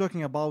 When you are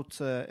talking about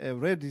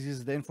rare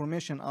diseases, the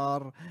information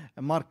are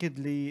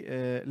markedly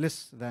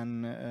less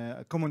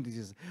than common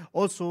diseases.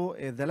 Also,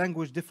 the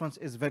language difference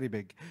is very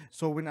big.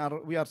 So when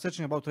we are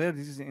searching about rare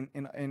diseases,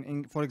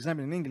 for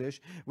example, in English,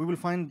 we will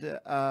find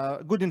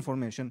good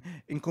information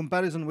in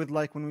comparison with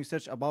like when we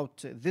search about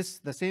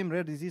the same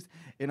rare disease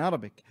in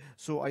Arabic.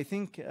 So I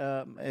think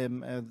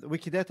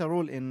Wikidata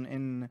role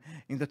in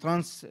the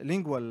translingual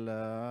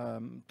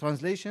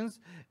translations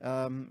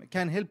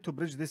can help to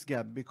bridge this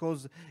gap,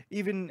 because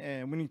even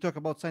when you talk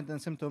about signs and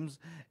symptoms,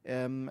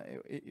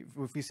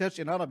 if we search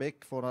in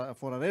Arabic for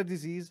a rare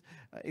disease,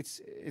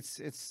 it's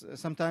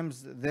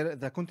sometimes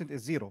the content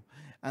is zero,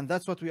 and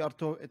that's what we are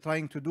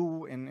trying to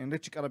do in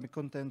enriching Arabic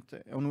content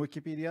on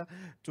Wikipedia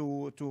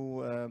to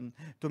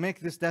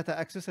make this data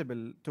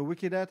accessible to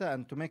Wikidata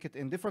and to make it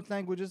in different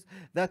languages.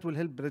 That will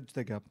help bridge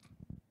the gap.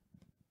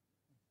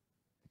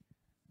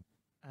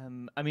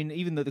 I mean,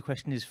 even though the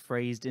question is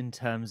phrased in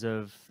terms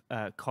of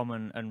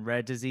common and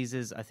rare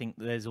diseases, I think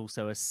there's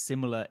also a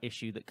similar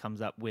issue that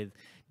comes up with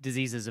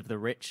diseases of the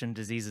rich and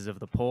diseases of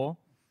the poor.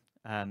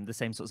 The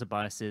same sorts of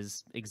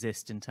biases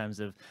exist in terms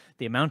of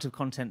the amount of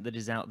content that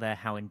is out there,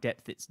 how in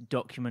depth it's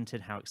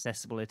documented, how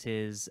accessible it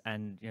is,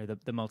 and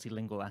the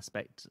multilingual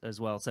aspect as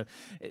well. So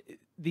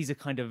these are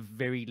kind of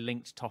very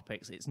linked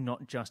topics. It's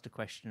not just a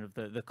question of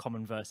the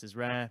common versus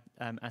rare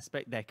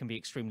aspect. There can be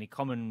extremely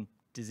common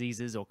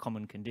diseases or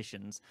common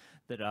conditions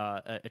that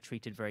are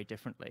treated very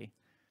differently.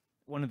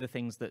 One of the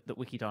things that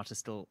Wikidata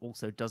still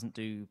also doesn't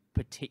do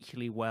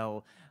particularly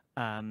well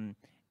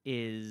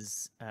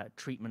is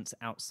treatments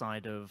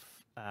outside of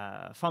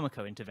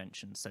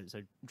pharmaco-interventions,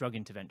 so drug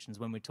interventions.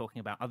 When we're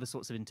talking about other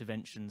sorts of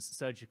interventions,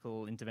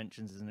 surgical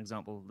interventions is an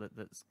example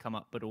that's come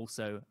up, but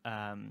also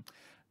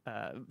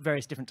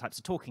various different types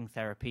of talking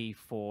therapy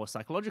for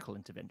psychological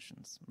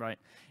interventions, right?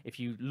 If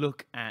you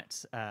look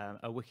at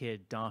a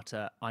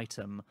Wikidata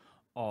item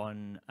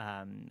on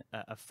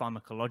a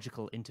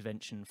pharmacological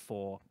intervention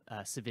for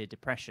severe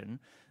depression,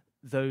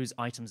 those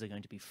items are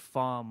going to be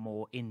far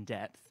more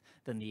in-depth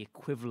than the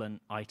equivalent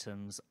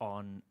items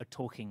on a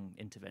talking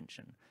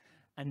intervention.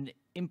 And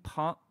in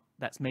part,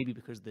 that's maybe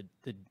because the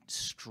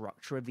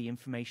structure of the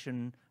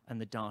information and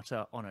the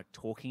data on a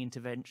talking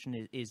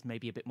intervention is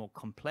maybe a bit more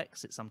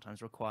complex. It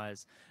sometimes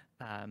requires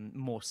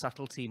more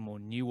subtlety, more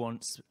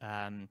nuance,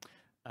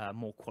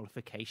 more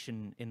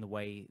qualification in the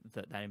way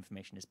that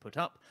information is put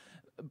up.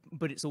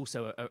 But it's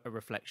also a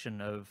reflection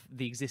of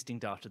the existing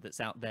data that's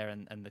out there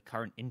and the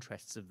current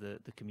interests of the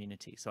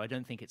community. So I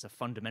don't think it's a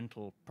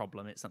fundamental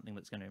problem. It's something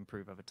that's going to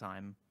improve over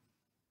time.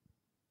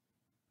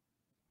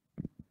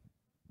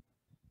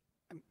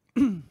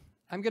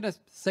 I'm going to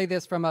say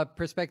this from a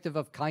perspective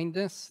of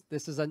kindness.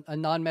 This is a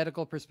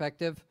non-medical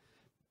perspective.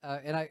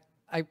 And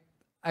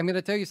I'm going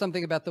to tell you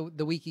something about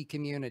the wiki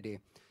community.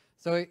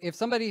 So if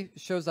somebody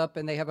shows up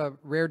and they have a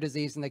rare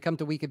disease and they come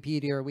to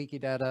Wikipedia or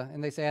Wikidata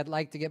and they say, I'd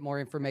like to get more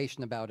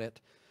information about it,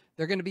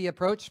 they're going to be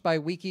approached by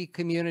wiki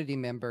community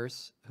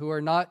members who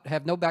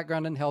have no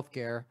background in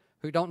healthcare,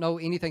 who don't know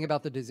anything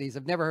about the disease,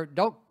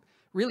 don't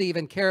really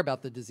even care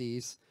about the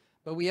disease.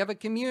 But we have a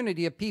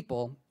community of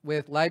people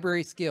with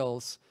library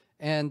skills,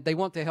 and they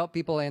want to help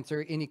people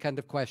answer any kind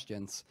of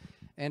questions.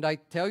 And I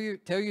tell you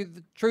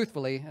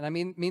truthfully, and I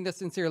mean this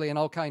sincerely in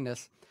all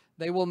kindness,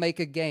 they will make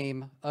a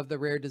game of the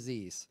rare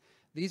disease.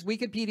 These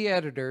Wikipedia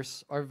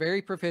editors are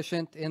very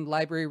proficient in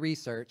library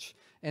research,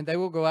 and they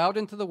will go out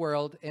into the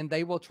world and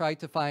they will try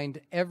to find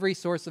every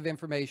source of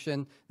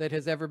information that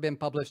has ever been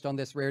published on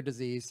this rare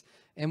disease.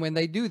 And when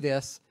they do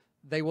this,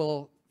 they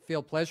will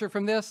feel pleasure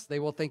from this. They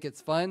will think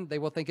it's fun. They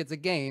will think it's a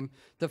game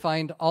to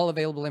find all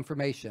available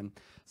information.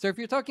 So if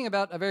you're talking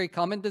about a very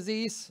common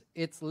disease,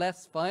 it's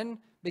less fun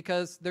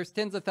because there's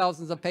tens of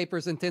thousands of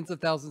papers and tens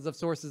of thousands of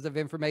sources of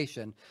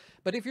information.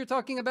 But if you're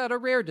talking about a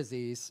rare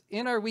disease,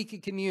 in our wiki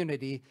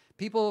community,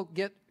 people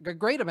get a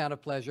great amount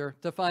of pleasure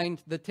to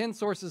find the 10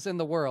 sources in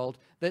the world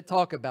that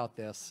talk about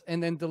this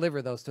and then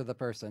deliver those to the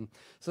person.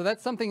 So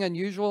that's something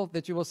unusual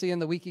that you will see in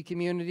the wiki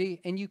community,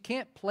 and you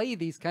can't play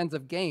these kinds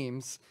of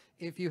games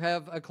if you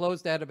have a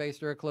closed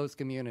database or a closed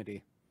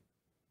community.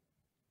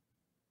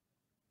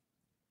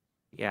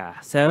 Yeah,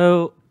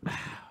 so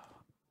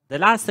the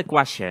last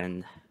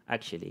question,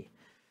 actually,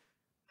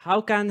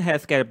 how can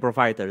healthcare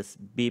providers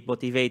be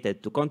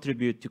motivated to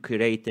contribute to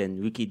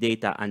creating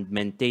Wikidata and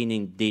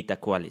maintaining data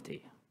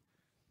quality?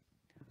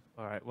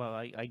 All right, well,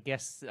 I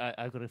guess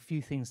I've got a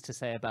few things to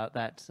say about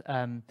that.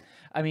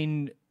 I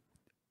mean,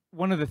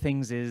 one of the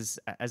things is,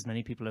 as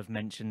many people have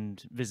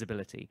mentioned,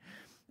 visibility.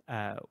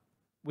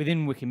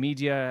 Within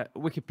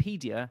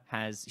Wikipedia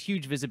has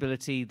huge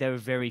visibility. There are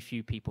very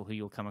few people who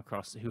you'll come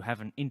across who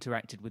haven't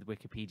interacted with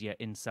Wikipedia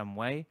in some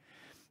way.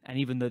 And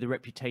even though the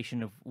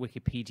reputation of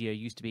Wikipedia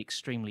used to be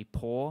extremely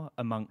poor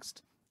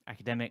amongst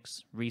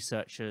academics,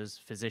 researchers,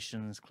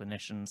 physicians,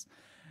 clinicians,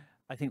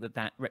 I think that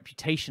that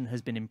reputation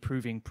has been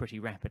improving pretty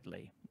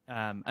rapidly.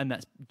 And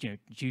that's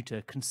due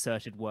to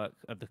concerted work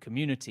of the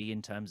community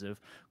in terms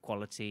of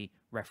quality,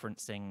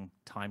 referencing,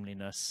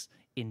 timeliness,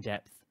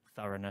 in-depth,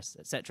 thoroughness,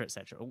 etc.,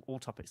 all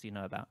topics you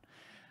know about.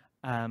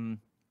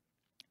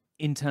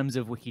 In terms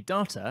of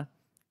Wikidata,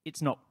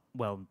 it's not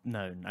well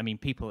known. I mean,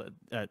 people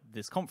at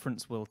this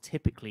conference will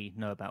typically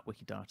know about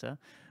Wikidata,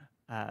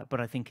 but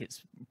I think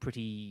it's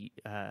pretty,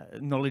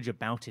 knowledge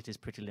about it is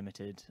pretty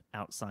limited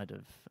outside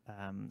of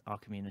our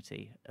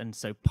community. And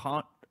so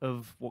part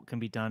of what can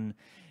be done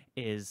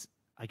is,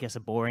 I guess, a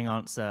boring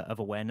answer of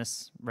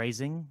awareness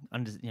raising,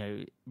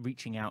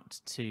 reaching out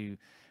to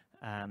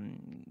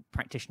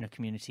practitioner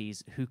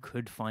communities who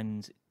could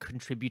find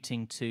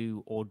contributing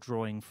to or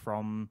drawing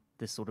from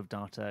this sort of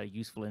data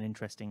useful and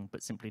interesting,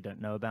 but simply don't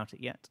know about it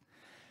yet.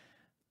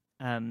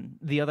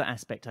 The other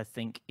aspect, I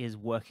think, is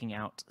working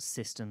out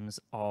systems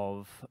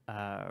of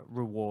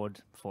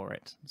reward for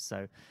it.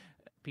 So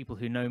people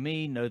who know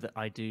me know that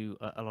I do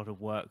a lot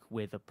of work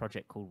with a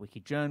project called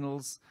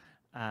Wikijournals.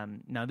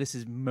 Now, this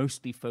is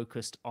mostly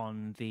focused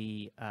on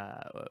the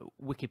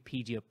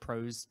Wikipedia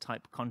prose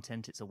type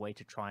content. It's a way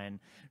to try and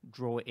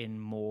draw in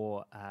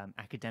more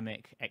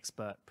academic,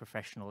 expert,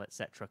 professional,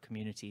 etc.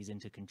 communities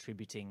into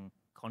contributing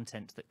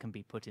content that can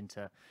be put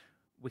into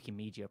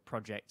Wikimedia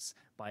projects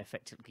by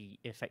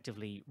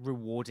effectively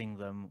rewarding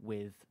them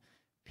with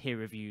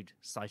peer-reviewed,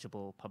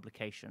 citable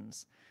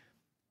publications.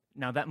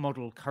 Now, that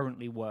model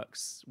currently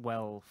works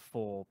well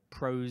for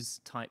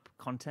prose type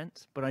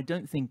content, but I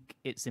don't think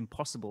it's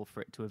impossible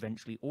for it to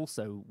eventually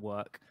also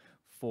work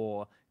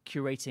for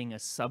curating a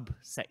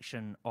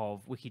subsection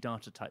of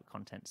Wikidata type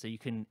content. So you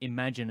can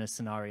imagine a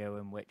scenario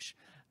in which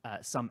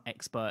some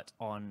expert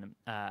on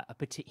a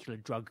particular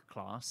drug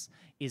class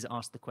is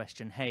asked the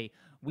question, hey,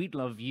 we'd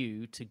love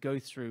you to go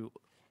through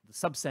the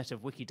subset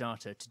of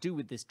Wikidata to do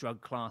with this drug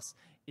class.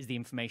 Is the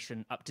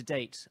information up to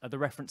date? Are the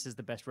references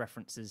the best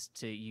references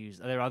to use?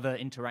 Are there other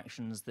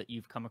interactions that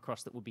you've come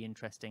across that would be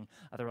interesting?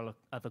 Are there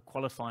other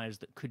qualifiers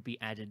that could be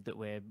added that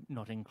we're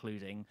not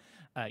including?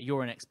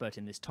 You're an expert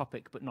in this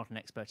topic, but not an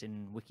expert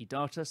in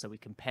Wikidata, so we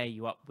can pair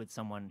you up with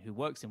someone who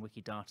works in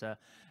Wikidata,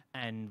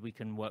 and we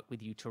can work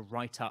with you to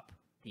write up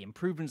the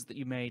improvements that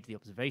you made, the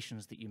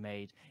observations that you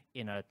made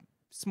in a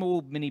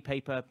small mini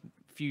paper,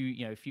 few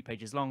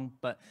pages long,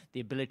 but the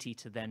ability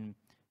to then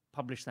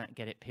publish that,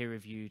 get it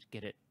peer-reviewed,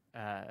 get a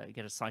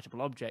citable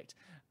object,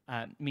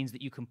 means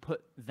that you can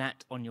put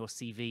that on your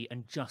CV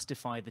and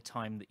justify the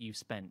time that you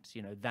spent.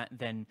 That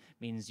then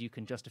means you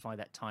can justify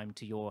that time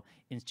to your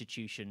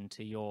institution,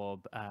 to your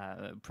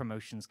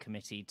promotions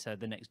committee, to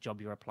the next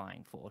job you're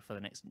applying for the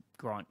next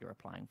grant you're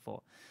applying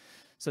for.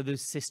 So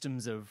those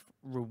systems of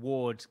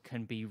reward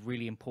can be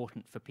really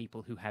important for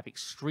people who have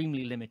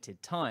extremely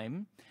limited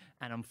time,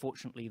 and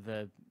unfortunately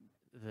the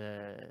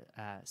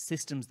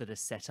systems that are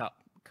set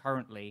up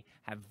currently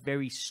have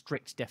very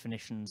strict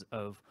definitions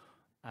of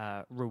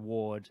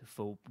reward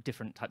for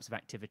different types of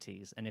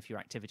activities. And if your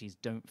activities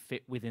don't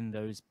fit within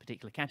those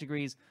particular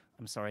categories,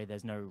 I'm sorry,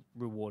 there's no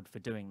reward for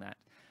doing that.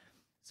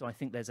 So I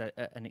think there's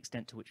an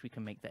extent to which we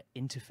can make that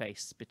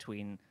interface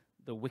between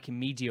the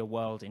Wikimedia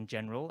world in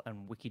general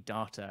and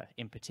Wikidata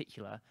in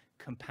particular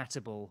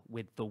compatible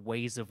with the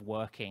ways of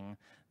working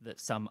that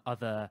some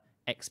other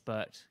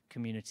expert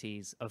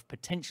communities of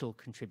potential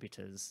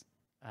contributors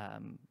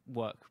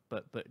work,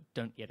 but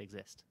don't yet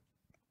exist.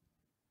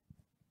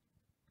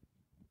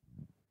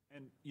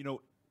 And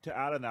to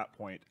add on that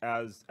point,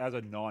 as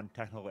a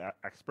non-technical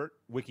expert,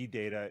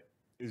 Wikidata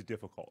is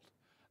difficult.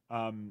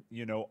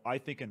 You know, I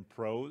think in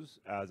prose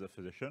as a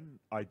physician.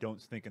 I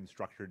don't think in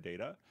structured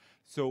data.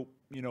 So,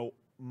 you know,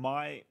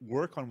 my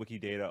work on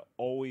Wikidata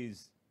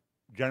always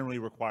generally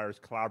requires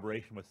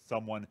collaboration with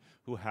someone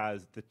who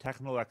has the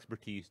technical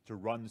expertise to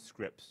run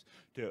scripts,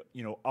 to,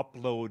 you know,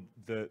 upload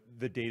the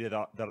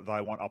data that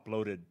I want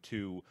uploaded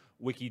to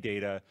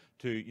Wikidata,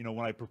 to, you know,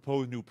 when I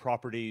propose new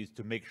properties,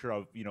 to make sure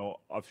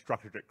I've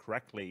structured it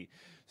correctly.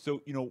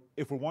 So, you know,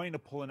 if we're wanting to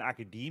pull in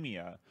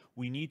academia,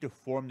 we need to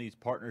form these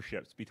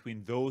partnerships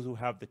between those who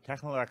have the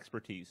technical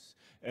expertise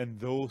and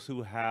those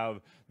who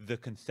have the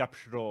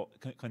conceptual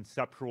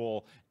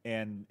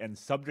and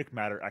subject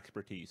matter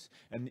expertise.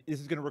 And this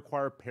is going to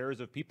require pairs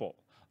of people.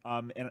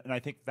 And I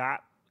think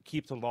that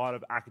keeps a lot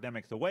of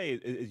academics away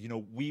is, you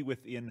know, we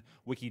within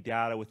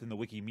Wikidata, within the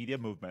Wikimedia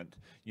movement,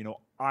 you know,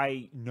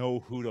 I know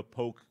who to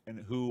poke and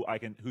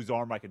whose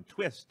arm I can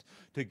twist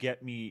to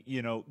get me,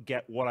 you know,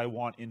 get what I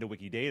want into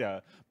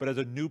Wikidata. But as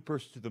a new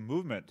person to the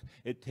movement,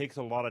 it takes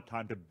a lot of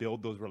time to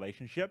build those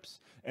relationships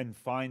and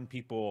find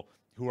people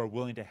who are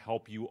willing to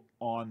help you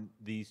on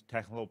these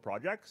technical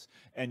projects.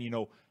 And, you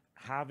know,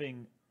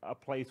 having a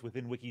place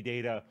within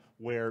Wikidata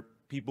where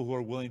people who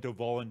are willing to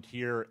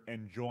volunteer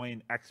and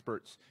join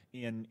experts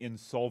in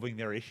solving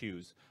their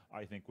issues,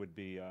 I think would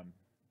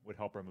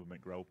help our movement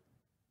grow.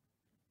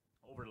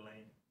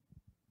 Overlaying.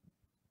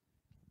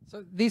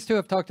 So these two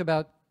have talked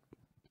about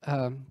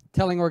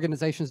telling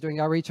organizations doing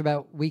outreach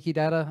about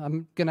Wikidata.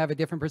 I'm going to have a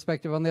different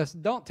perspective on this.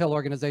 Don't tell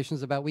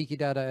organizations about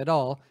Wikidata at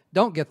all.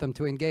 Don't get them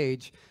to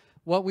engage.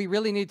 What we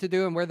really need to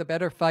do, and where the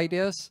better fight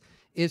is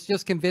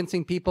just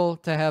convincing people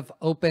to have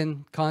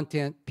open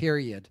content,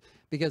 period.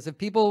 Because if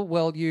people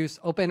will use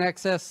open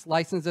access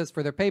licenses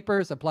for their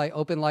papers, apply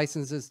open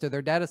licenses to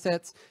their data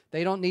sets,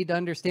 they don't need to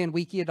understand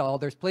Wiki at all.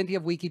 There's plenty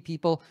of Wiki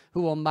people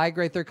who will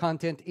migrate their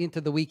content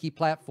into the Wiki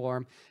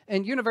platform.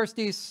 And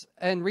universities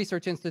and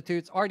research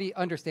institutes already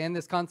understand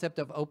this concept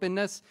of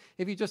openness.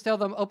 If you just tell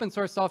them open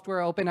source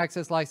software, open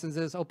access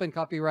licenses, open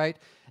copyright,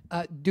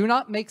 do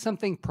not make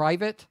something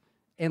private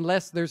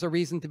unless there's a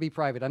reason to be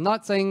private. I'm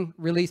not saying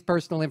release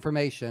personal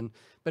information,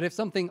 but if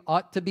something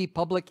ought to be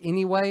public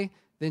anyway,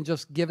 then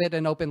just give it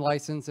an open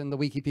license and the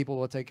Wiki people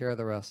will take care of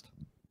the rest.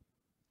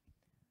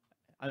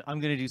 I'm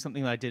going to do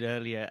something that I did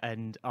earlier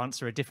and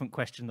answer a different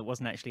question that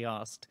wasn't actually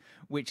asked,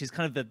 which is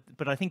kind of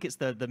but I think it's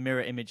the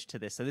mirror image to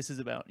this. So this is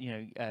about, you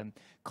know,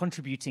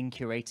 contributing,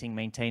 curating,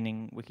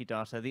 maintaining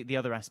Wikidata. The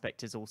other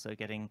aspect is also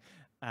getting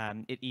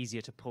it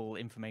easier to pull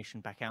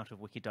information back out of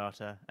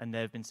Wikidata. And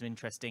there have been some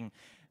interesting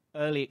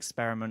early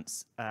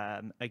experiments,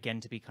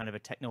 again, to be kind of a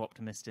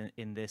techno-optimist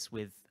in this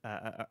with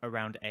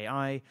around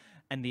AI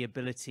and the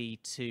ability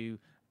to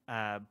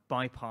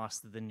bypass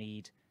the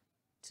need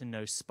to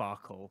know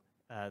Sparkle,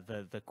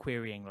 the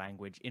querying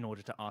language, in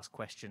order to ask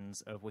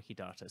questions of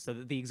Wikidata. So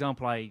the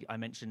example I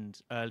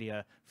mentioned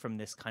earlier from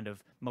this kind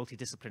of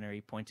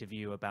multidisciplinary point of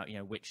view about, you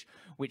know, which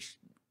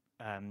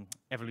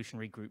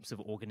evolutionary groups of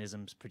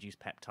organisms produce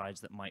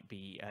peptides that might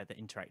be that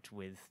interact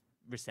with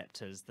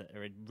receptors that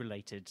are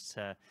related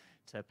to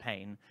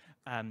pain,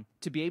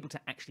 to be able to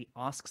actually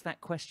ask that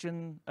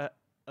question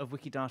of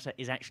Wikidata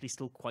is actually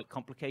still quite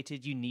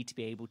complicated. You need to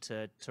be able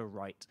to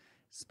write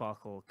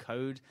Sparkle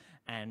code,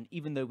 and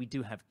even though we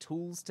do have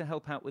tools to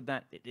help out with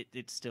that,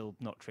 it's still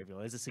not trivial.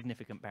 There's a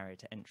significant barrier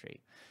to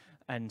entry.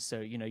 And so,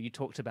 you know, you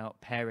talked about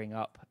pairing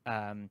up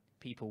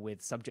people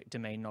with subject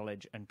domain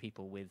knowledge and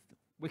people with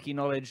wiki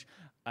knowledge.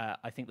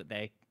 I think that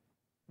they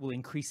will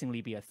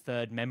increasingly be a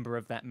third member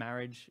of that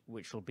marriage,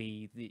 which will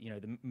be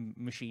the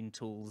machine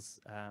tools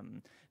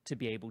to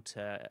be able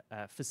to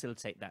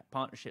facilitate that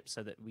partnership,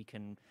 so that we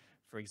can,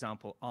 for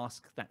example,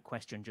 ask that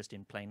question just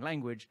in plain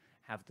language,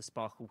 have the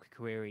Sparkle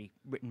query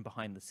written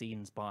behind the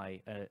scenes by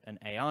an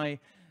AI.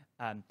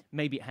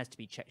 Maybe it has to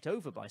be checked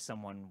over by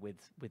someone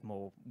with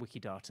more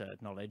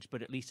Wikidata knowledge,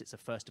 but at least it's a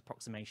first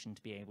approximation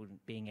to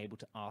being able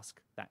to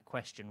ask that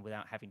question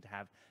without having to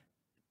have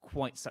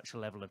quite such a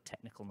level of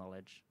technical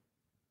knowledge.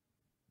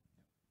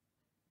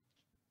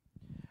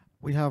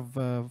 We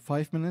have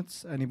 5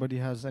 minutes. Anybody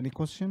has any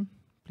question?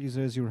 Please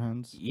raise your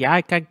hands. Yeah,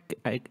 I can.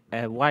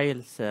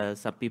 While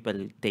some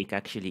people take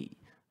actually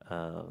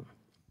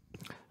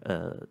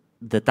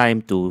the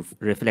time to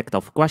reflect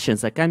of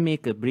questions, I can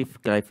make a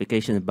brief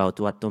clarification about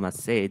what Thomas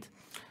said.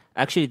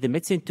 Actually, the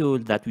medicine tool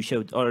that we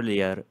showed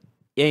earlier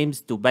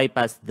aims to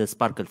bypass the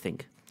Sparkle thing.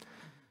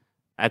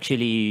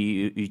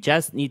 Actually, you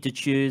just need to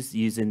choose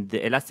using the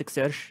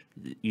Elasticsearch,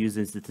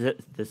 using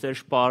the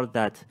search bar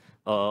that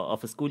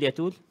of a Schoolia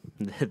tool,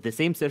 the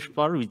same search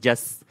bar, we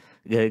just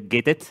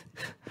get it.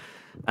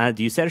 And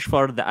you search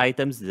for the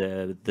items,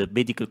 the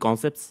medical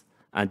concepts,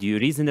 and you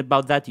reason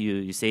about that.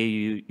 You say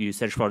you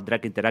search for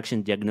drug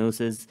interaction,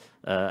 diagnosis,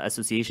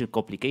 association,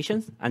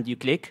 complications, and you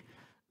click.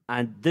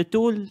 And the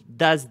tool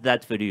does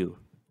that for you.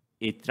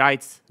 It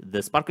writes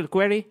the Sparkle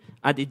query,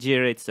 and it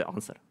generates the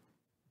answer.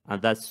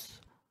 And that's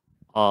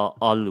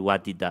all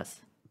what it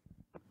does.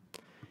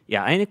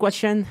 Yeah, any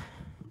question?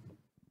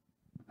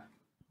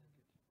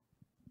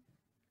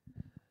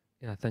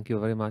 Yeah, thank you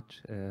very much.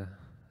 It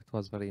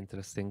was very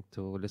interesting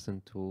to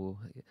listen to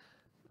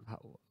how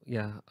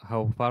yeah,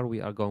 how far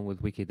we are going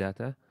with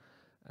Wikidata,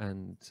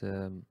 and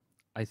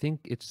I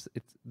think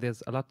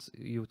there's a lot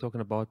you're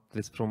talking about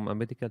this from a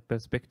medical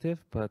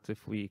perspective, but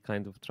if we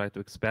kind of try to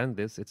expand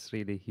this, it's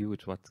really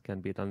huge what can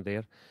be done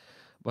there.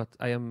 What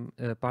I am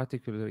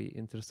particularly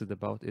interested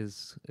about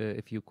is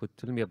if you could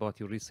tell me about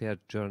your research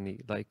journey.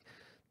 Like,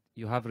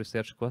 you have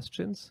research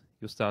questions,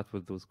 you start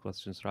with those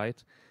questions,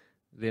 right?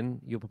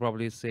 Then you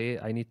probably say,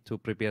 I need to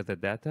prepare the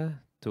data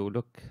to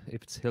look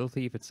if it's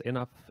healthy, if it's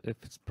enough, if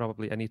it's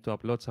probably I need to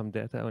upload some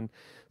data on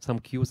some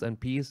Qs and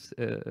Ps,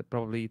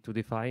 probably to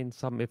define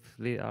some if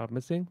they are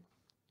missing.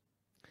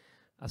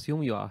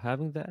 Assume you are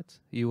having that.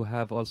 You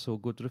have also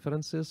good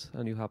references,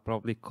 and you have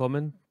probably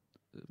common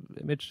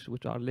image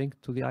which are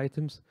linked to the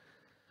items.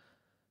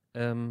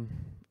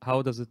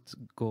 How does it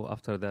go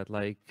after that?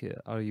 Like,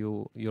 are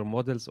your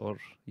models or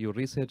your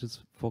research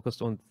is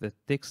focused on the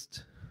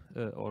text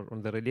or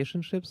on the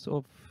relationships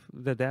of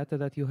the data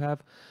that you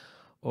have,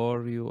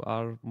 or you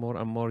are more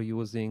and more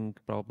using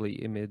probably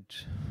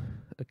image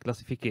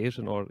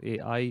classification or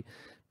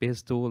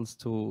AI-based tools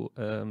to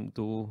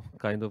do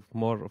kind of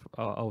more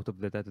out of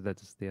the data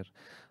that is there?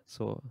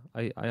 So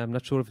I am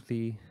not sure if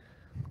the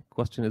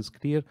question is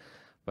clear,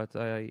 but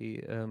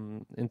I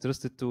am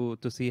interested to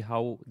see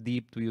how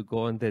deep do you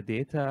go in the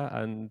data,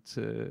 and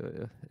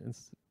in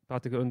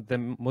particular in the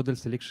model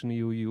selection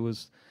you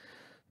use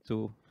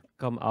to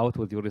come out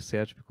with your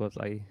research, because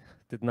I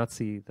did not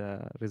see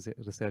the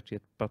research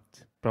yet, but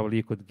probably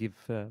you could give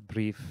a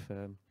brief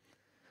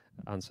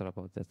answer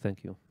about that.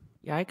 Thank you.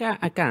 Yeah, I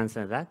can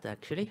answer that,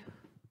 actually.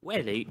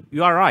 Well,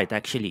 you are right,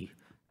 actually.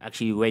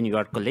 Actually, when you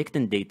are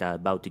collecting data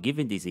about a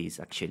given disease,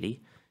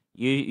 actually,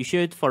 you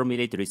should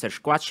formulate a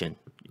research question.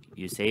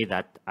 You say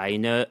that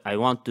I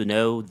want to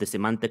know the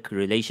semantic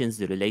relations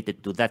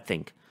related to that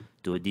thing,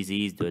 to a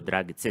disease, to a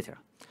drug, etc.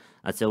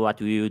 And so what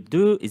we would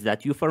do is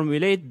that you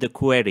formulate the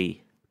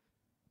query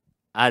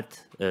at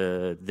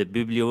the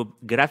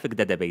bibliographic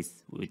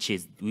database, which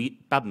is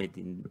PubMed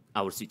in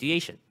our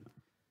situation.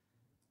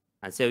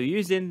 And so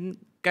using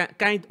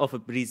kind of a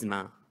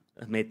Prisma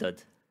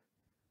method,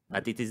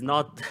 but it is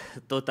not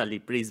totally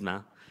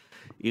Prisma,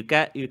 you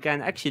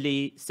can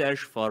actually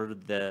search for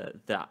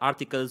the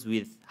articles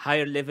with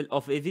higher level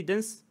of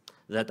evidence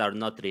that are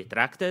not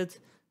retracted,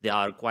 they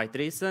are quite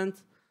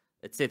recent,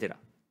 etc.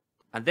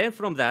 And then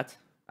from that,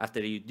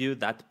 after you do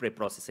that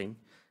pre-processing,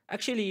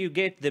 actually you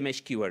get the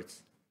mesh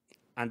keywords.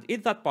 And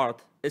in that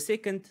part, a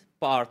second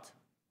part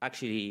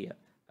actually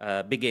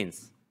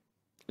begins.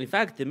 In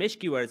fact, the mesh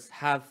keywords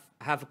have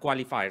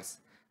qualifiers,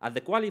 and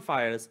the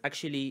qualifiers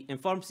actually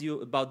informs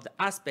you about the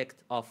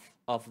aspect of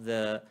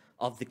the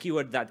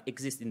keyword that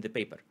exists in the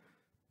paper.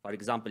 For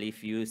example,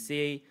 if you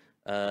say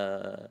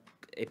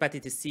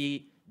hepatitis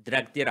C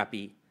drug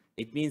therapy,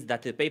 it means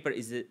that the paper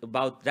is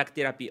about drug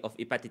therapy of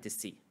hepatitis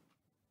C.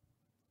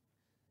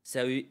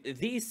 So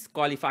these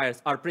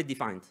qualifiers are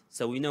predefined,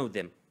 so we know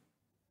them.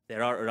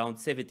 There are around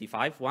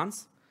 75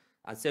 ones.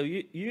 And so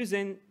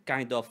using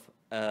kind of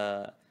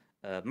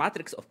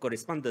matrix of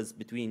correspondence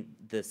between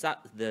the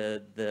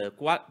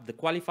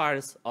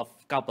qualifiers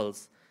of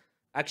couples,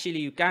 actually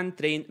you can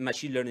train a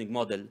machine learning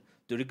model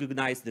to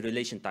recognize the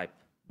relation type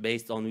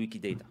based on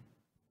Wikidata.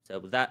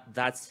 So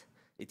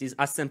it is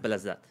as simple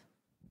as that.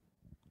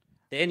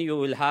 Then you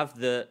will have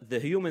the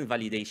human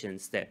validation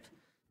step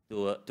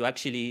to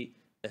actually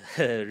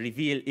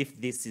reveal if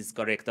this is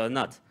correct or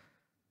not.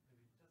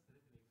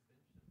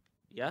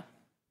 Yeah?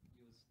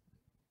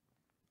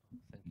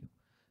 Thank you.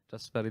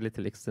 Just very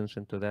little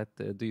extension to that.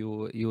 Do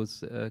you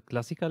use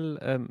classical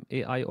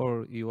AI,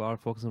 or you are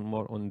focusing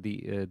more on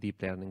the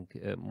deep learning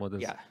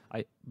models? Yeah.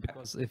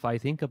 Because if I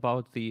think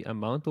about the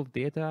amount of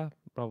data,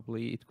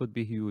 probably it could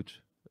be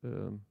huge.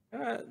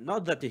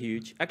 Not that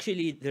huge.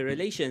 Actually, the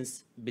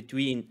relations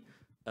between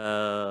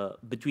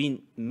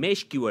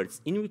mesh keywords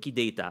in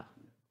Wikidata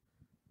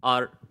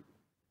are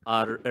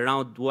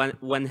around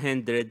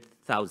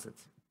 100,000.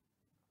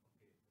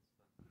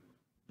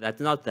 That's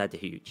not that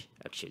huge,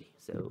 actually.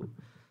 So,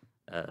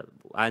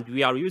 and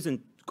we are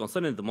using,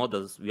 concerning the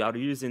models, we are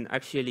using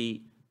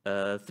actually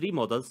 3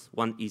 models.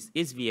 One is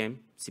SVM,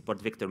 support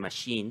vector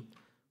machine.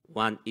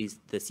 One is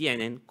the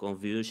CNN,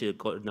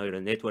 convolutional neural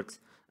networks,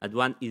 and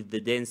one is the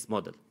dense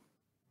model.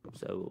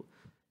 So,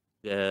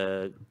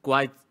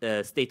 quite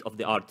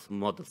state-of-the-art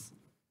models.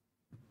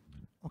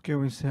 Okay,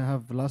 we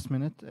have last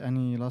minute.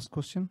 Any last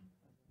question?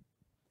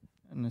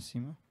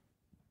 Nasima?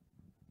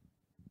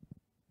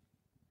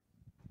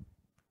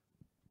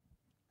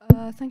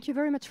 Thank you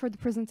very much for the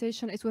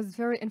presentation. It was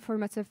very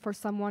informative for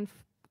someone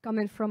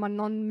coming from a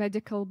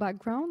non-medical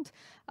background.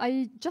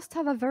 I just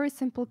have a very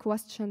simple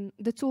question.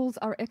 The tools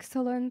are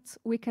excellent.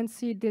 We can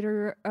see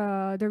their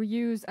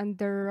use and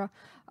their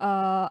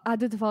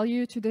added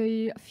value to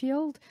the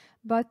field.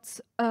 But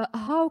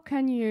how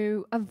can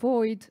you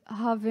avoid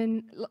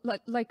having,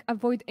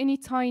 avoid any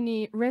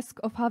tiny risk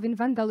of having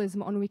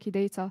vandalism on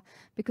Wikidata?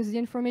 Because the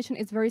information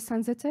is very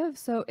sensitive.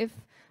 So if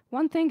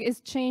one thing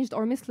is changed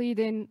or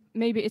misleading,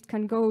 maybe it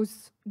can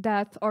cause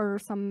death or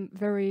some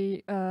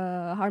very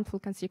harmful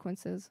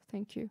consequences.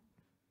 Thank you.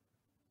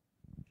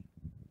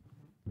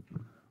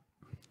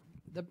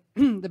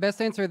 The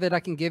best answer that I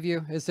can give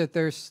you is that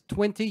there's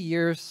 20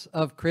 years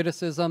of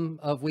criticism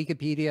of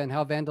Wikipedia and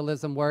how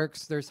vandalism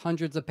works. There's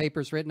hundreds of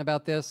papers written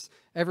about this.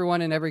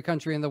 Everyone in every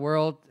country in the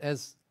world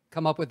has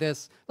come up with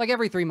this like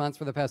every 3 months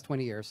for the past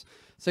 20 years.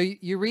 So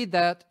you read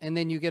that and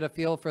then you get a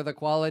feel for the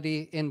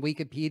quality in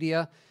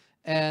Wikipedia.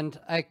 And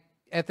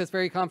at this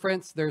very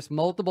conference, there's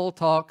multiple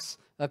talks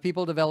of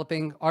people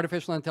developing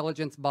artificial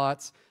intelligence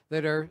bots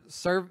that are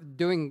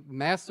doing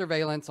mass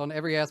surveillance on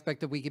every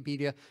aspect of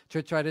Wikipedia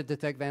to try to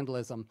detect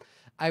vandalism.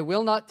 I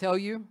will not tell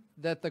you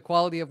that the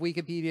quality of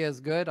Wikipedia is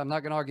good. I'm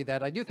not going to argue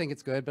that. I do think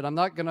it's good, but I'm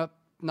not going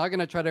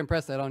to try to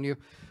impress that on you.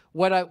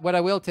 What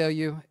I will tell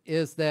you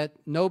is that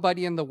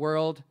nobody in the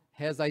world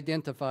has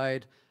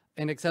identified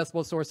an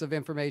accessible source of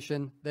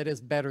information that is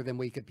better than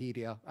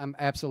Wikipedia. I'm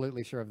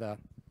absolutely sure of that.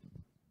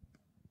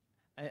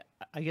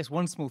 I guess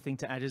one small thing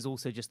to add is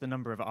also just the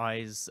number of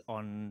eyes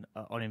on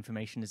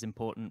information is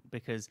important,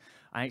 because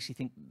I actually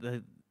think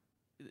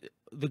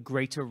the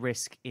greater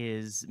risk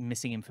is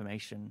missing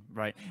information,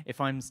 right? If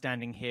I'm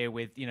standing here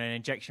with, an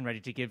injection ready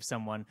to give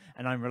someone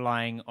and I'm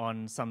relying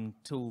on some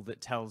tool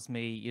that tells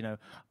me,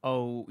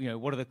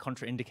 what are the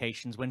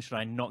contraindications? When should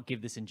I not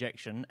give this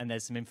injection? And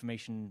there's some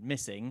information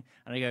missing,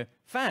 and I go,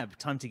 fab,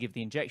 time to give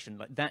the injection.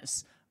 Like,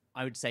 that's,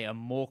 I would say, a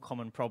more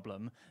common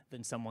problem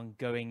than someone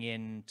going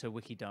into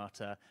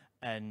Wikidata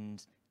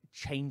and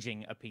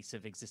changing a piece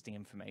of existing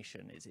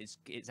information.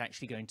 It's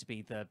actually going to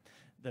be the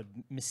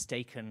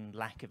mistaken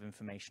lack of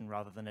information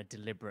rather than a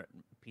deliberate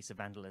piece of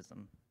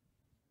vandalism.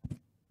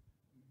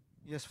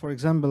 Yes, for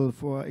example,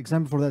 for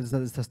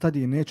that is the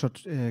study in Nature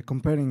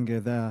comparing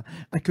the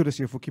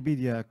accuracy of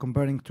Wikipedia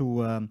comparing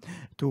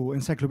to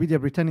Encyclopedia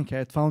Britannica.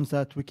 It found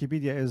that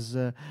Wikipedia is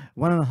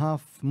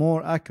 1.5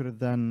 more accurate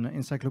than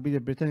Encyclopedia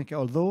Britannica,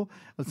 although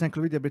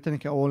Encyclopedia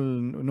Britannica all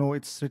know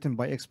it's written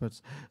by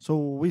experts. So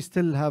we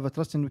still have a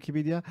trust in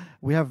Wikipedia.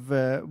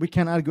 We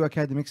can argue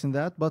academics in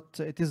that, but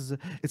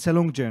it's a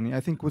long journey.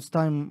 I think with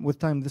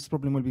time this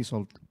problem will be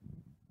solved.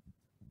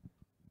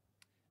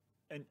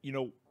 And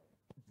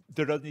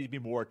there does need to be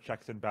more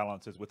checks and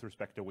balances with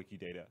respect to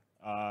Wikidata.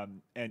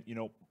 And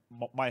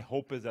my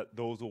hope is that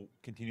those will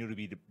continue to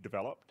be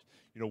developed.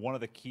 One of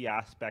the key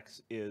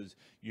aspects is,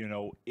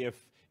 if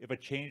a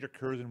change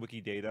occurs in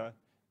Wikidata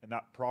and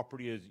that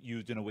property is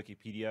used in a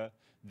Wikipedia,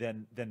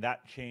 then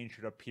that change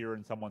should appear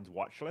in someone's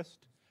watch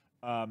list,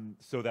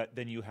 so that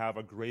then you have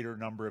a greater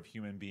number of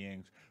human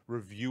beings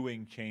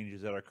reviewing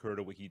changes that occur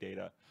to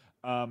Wikidata.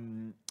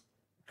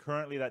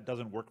 Currently, that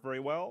doesn't work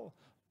very well.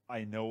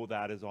 I know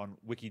that is on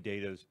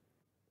Wikidata's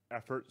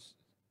efforts,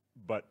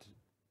 but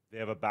they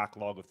have a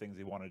backlog of things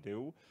they want to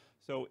do.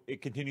 So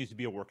it continues to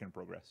be a work in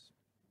progress.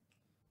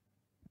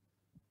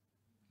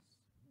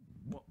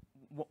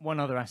 One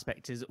other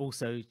aspect is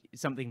also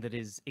something that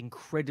is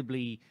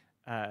incredibly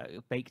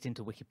baked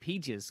into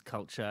Wikipedia's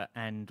culture,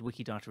 and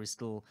Wikidata is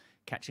still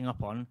catching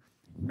up on: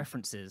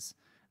 references.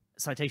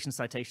 Citations,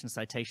 citations,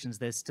 citations.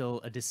 There's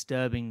still a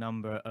disturbing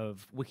number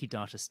of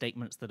Wikidata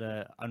statements that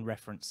are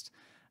unreferenced.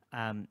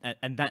 And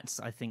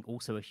that's, I think,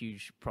 also a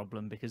huge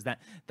problem, because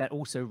that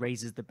also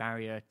raises the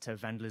barrier to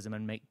vandalism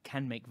and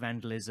can make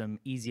vandalism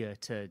easier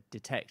to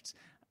detect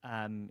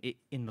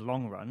in the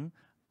long run.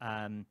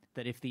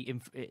 That if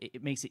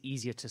it makes it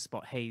easier to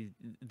spot, hey,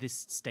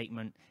 this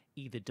statement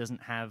either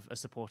doesn't have a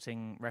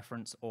supporting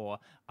reference, or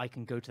I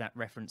can go to that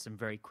reference and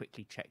very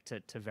quickly check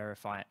to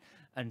verify it.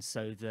 And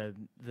so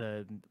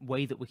the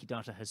way that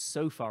Wikidata has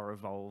so far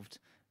evolved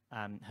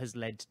has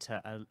led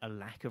to a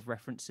lack of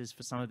references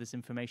for some of this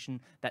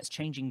information. That's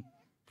changing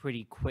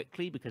pretty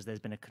quickly because there's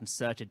been a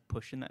concerted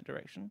push in that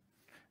direction.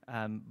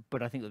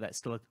 But I think that's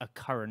still a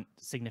current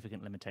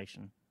significant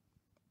limitation.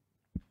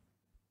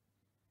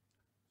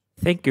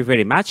 Thank you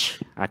very much.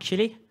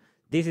 Actually,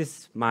 this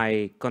is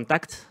my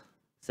contact.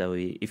 So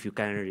if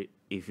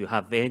you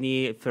have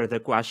any further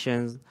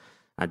questions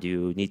and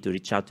you need to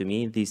reach out to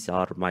me, these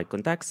are my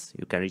contacts.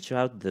 You can reach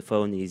out. The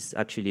phone is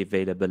actually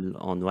available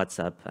on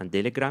WhatsApp and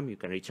Telegram. You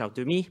can reach out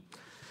to me.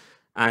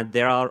 And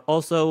there are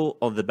also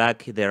on the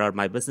back, there are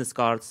my business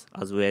cards,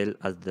 as well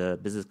as the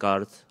business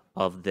card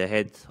of the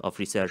head of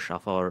research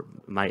of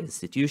my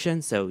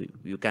institution. So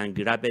you can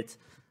grab it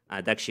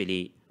and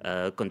actually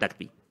contact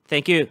me.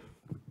 Thank you.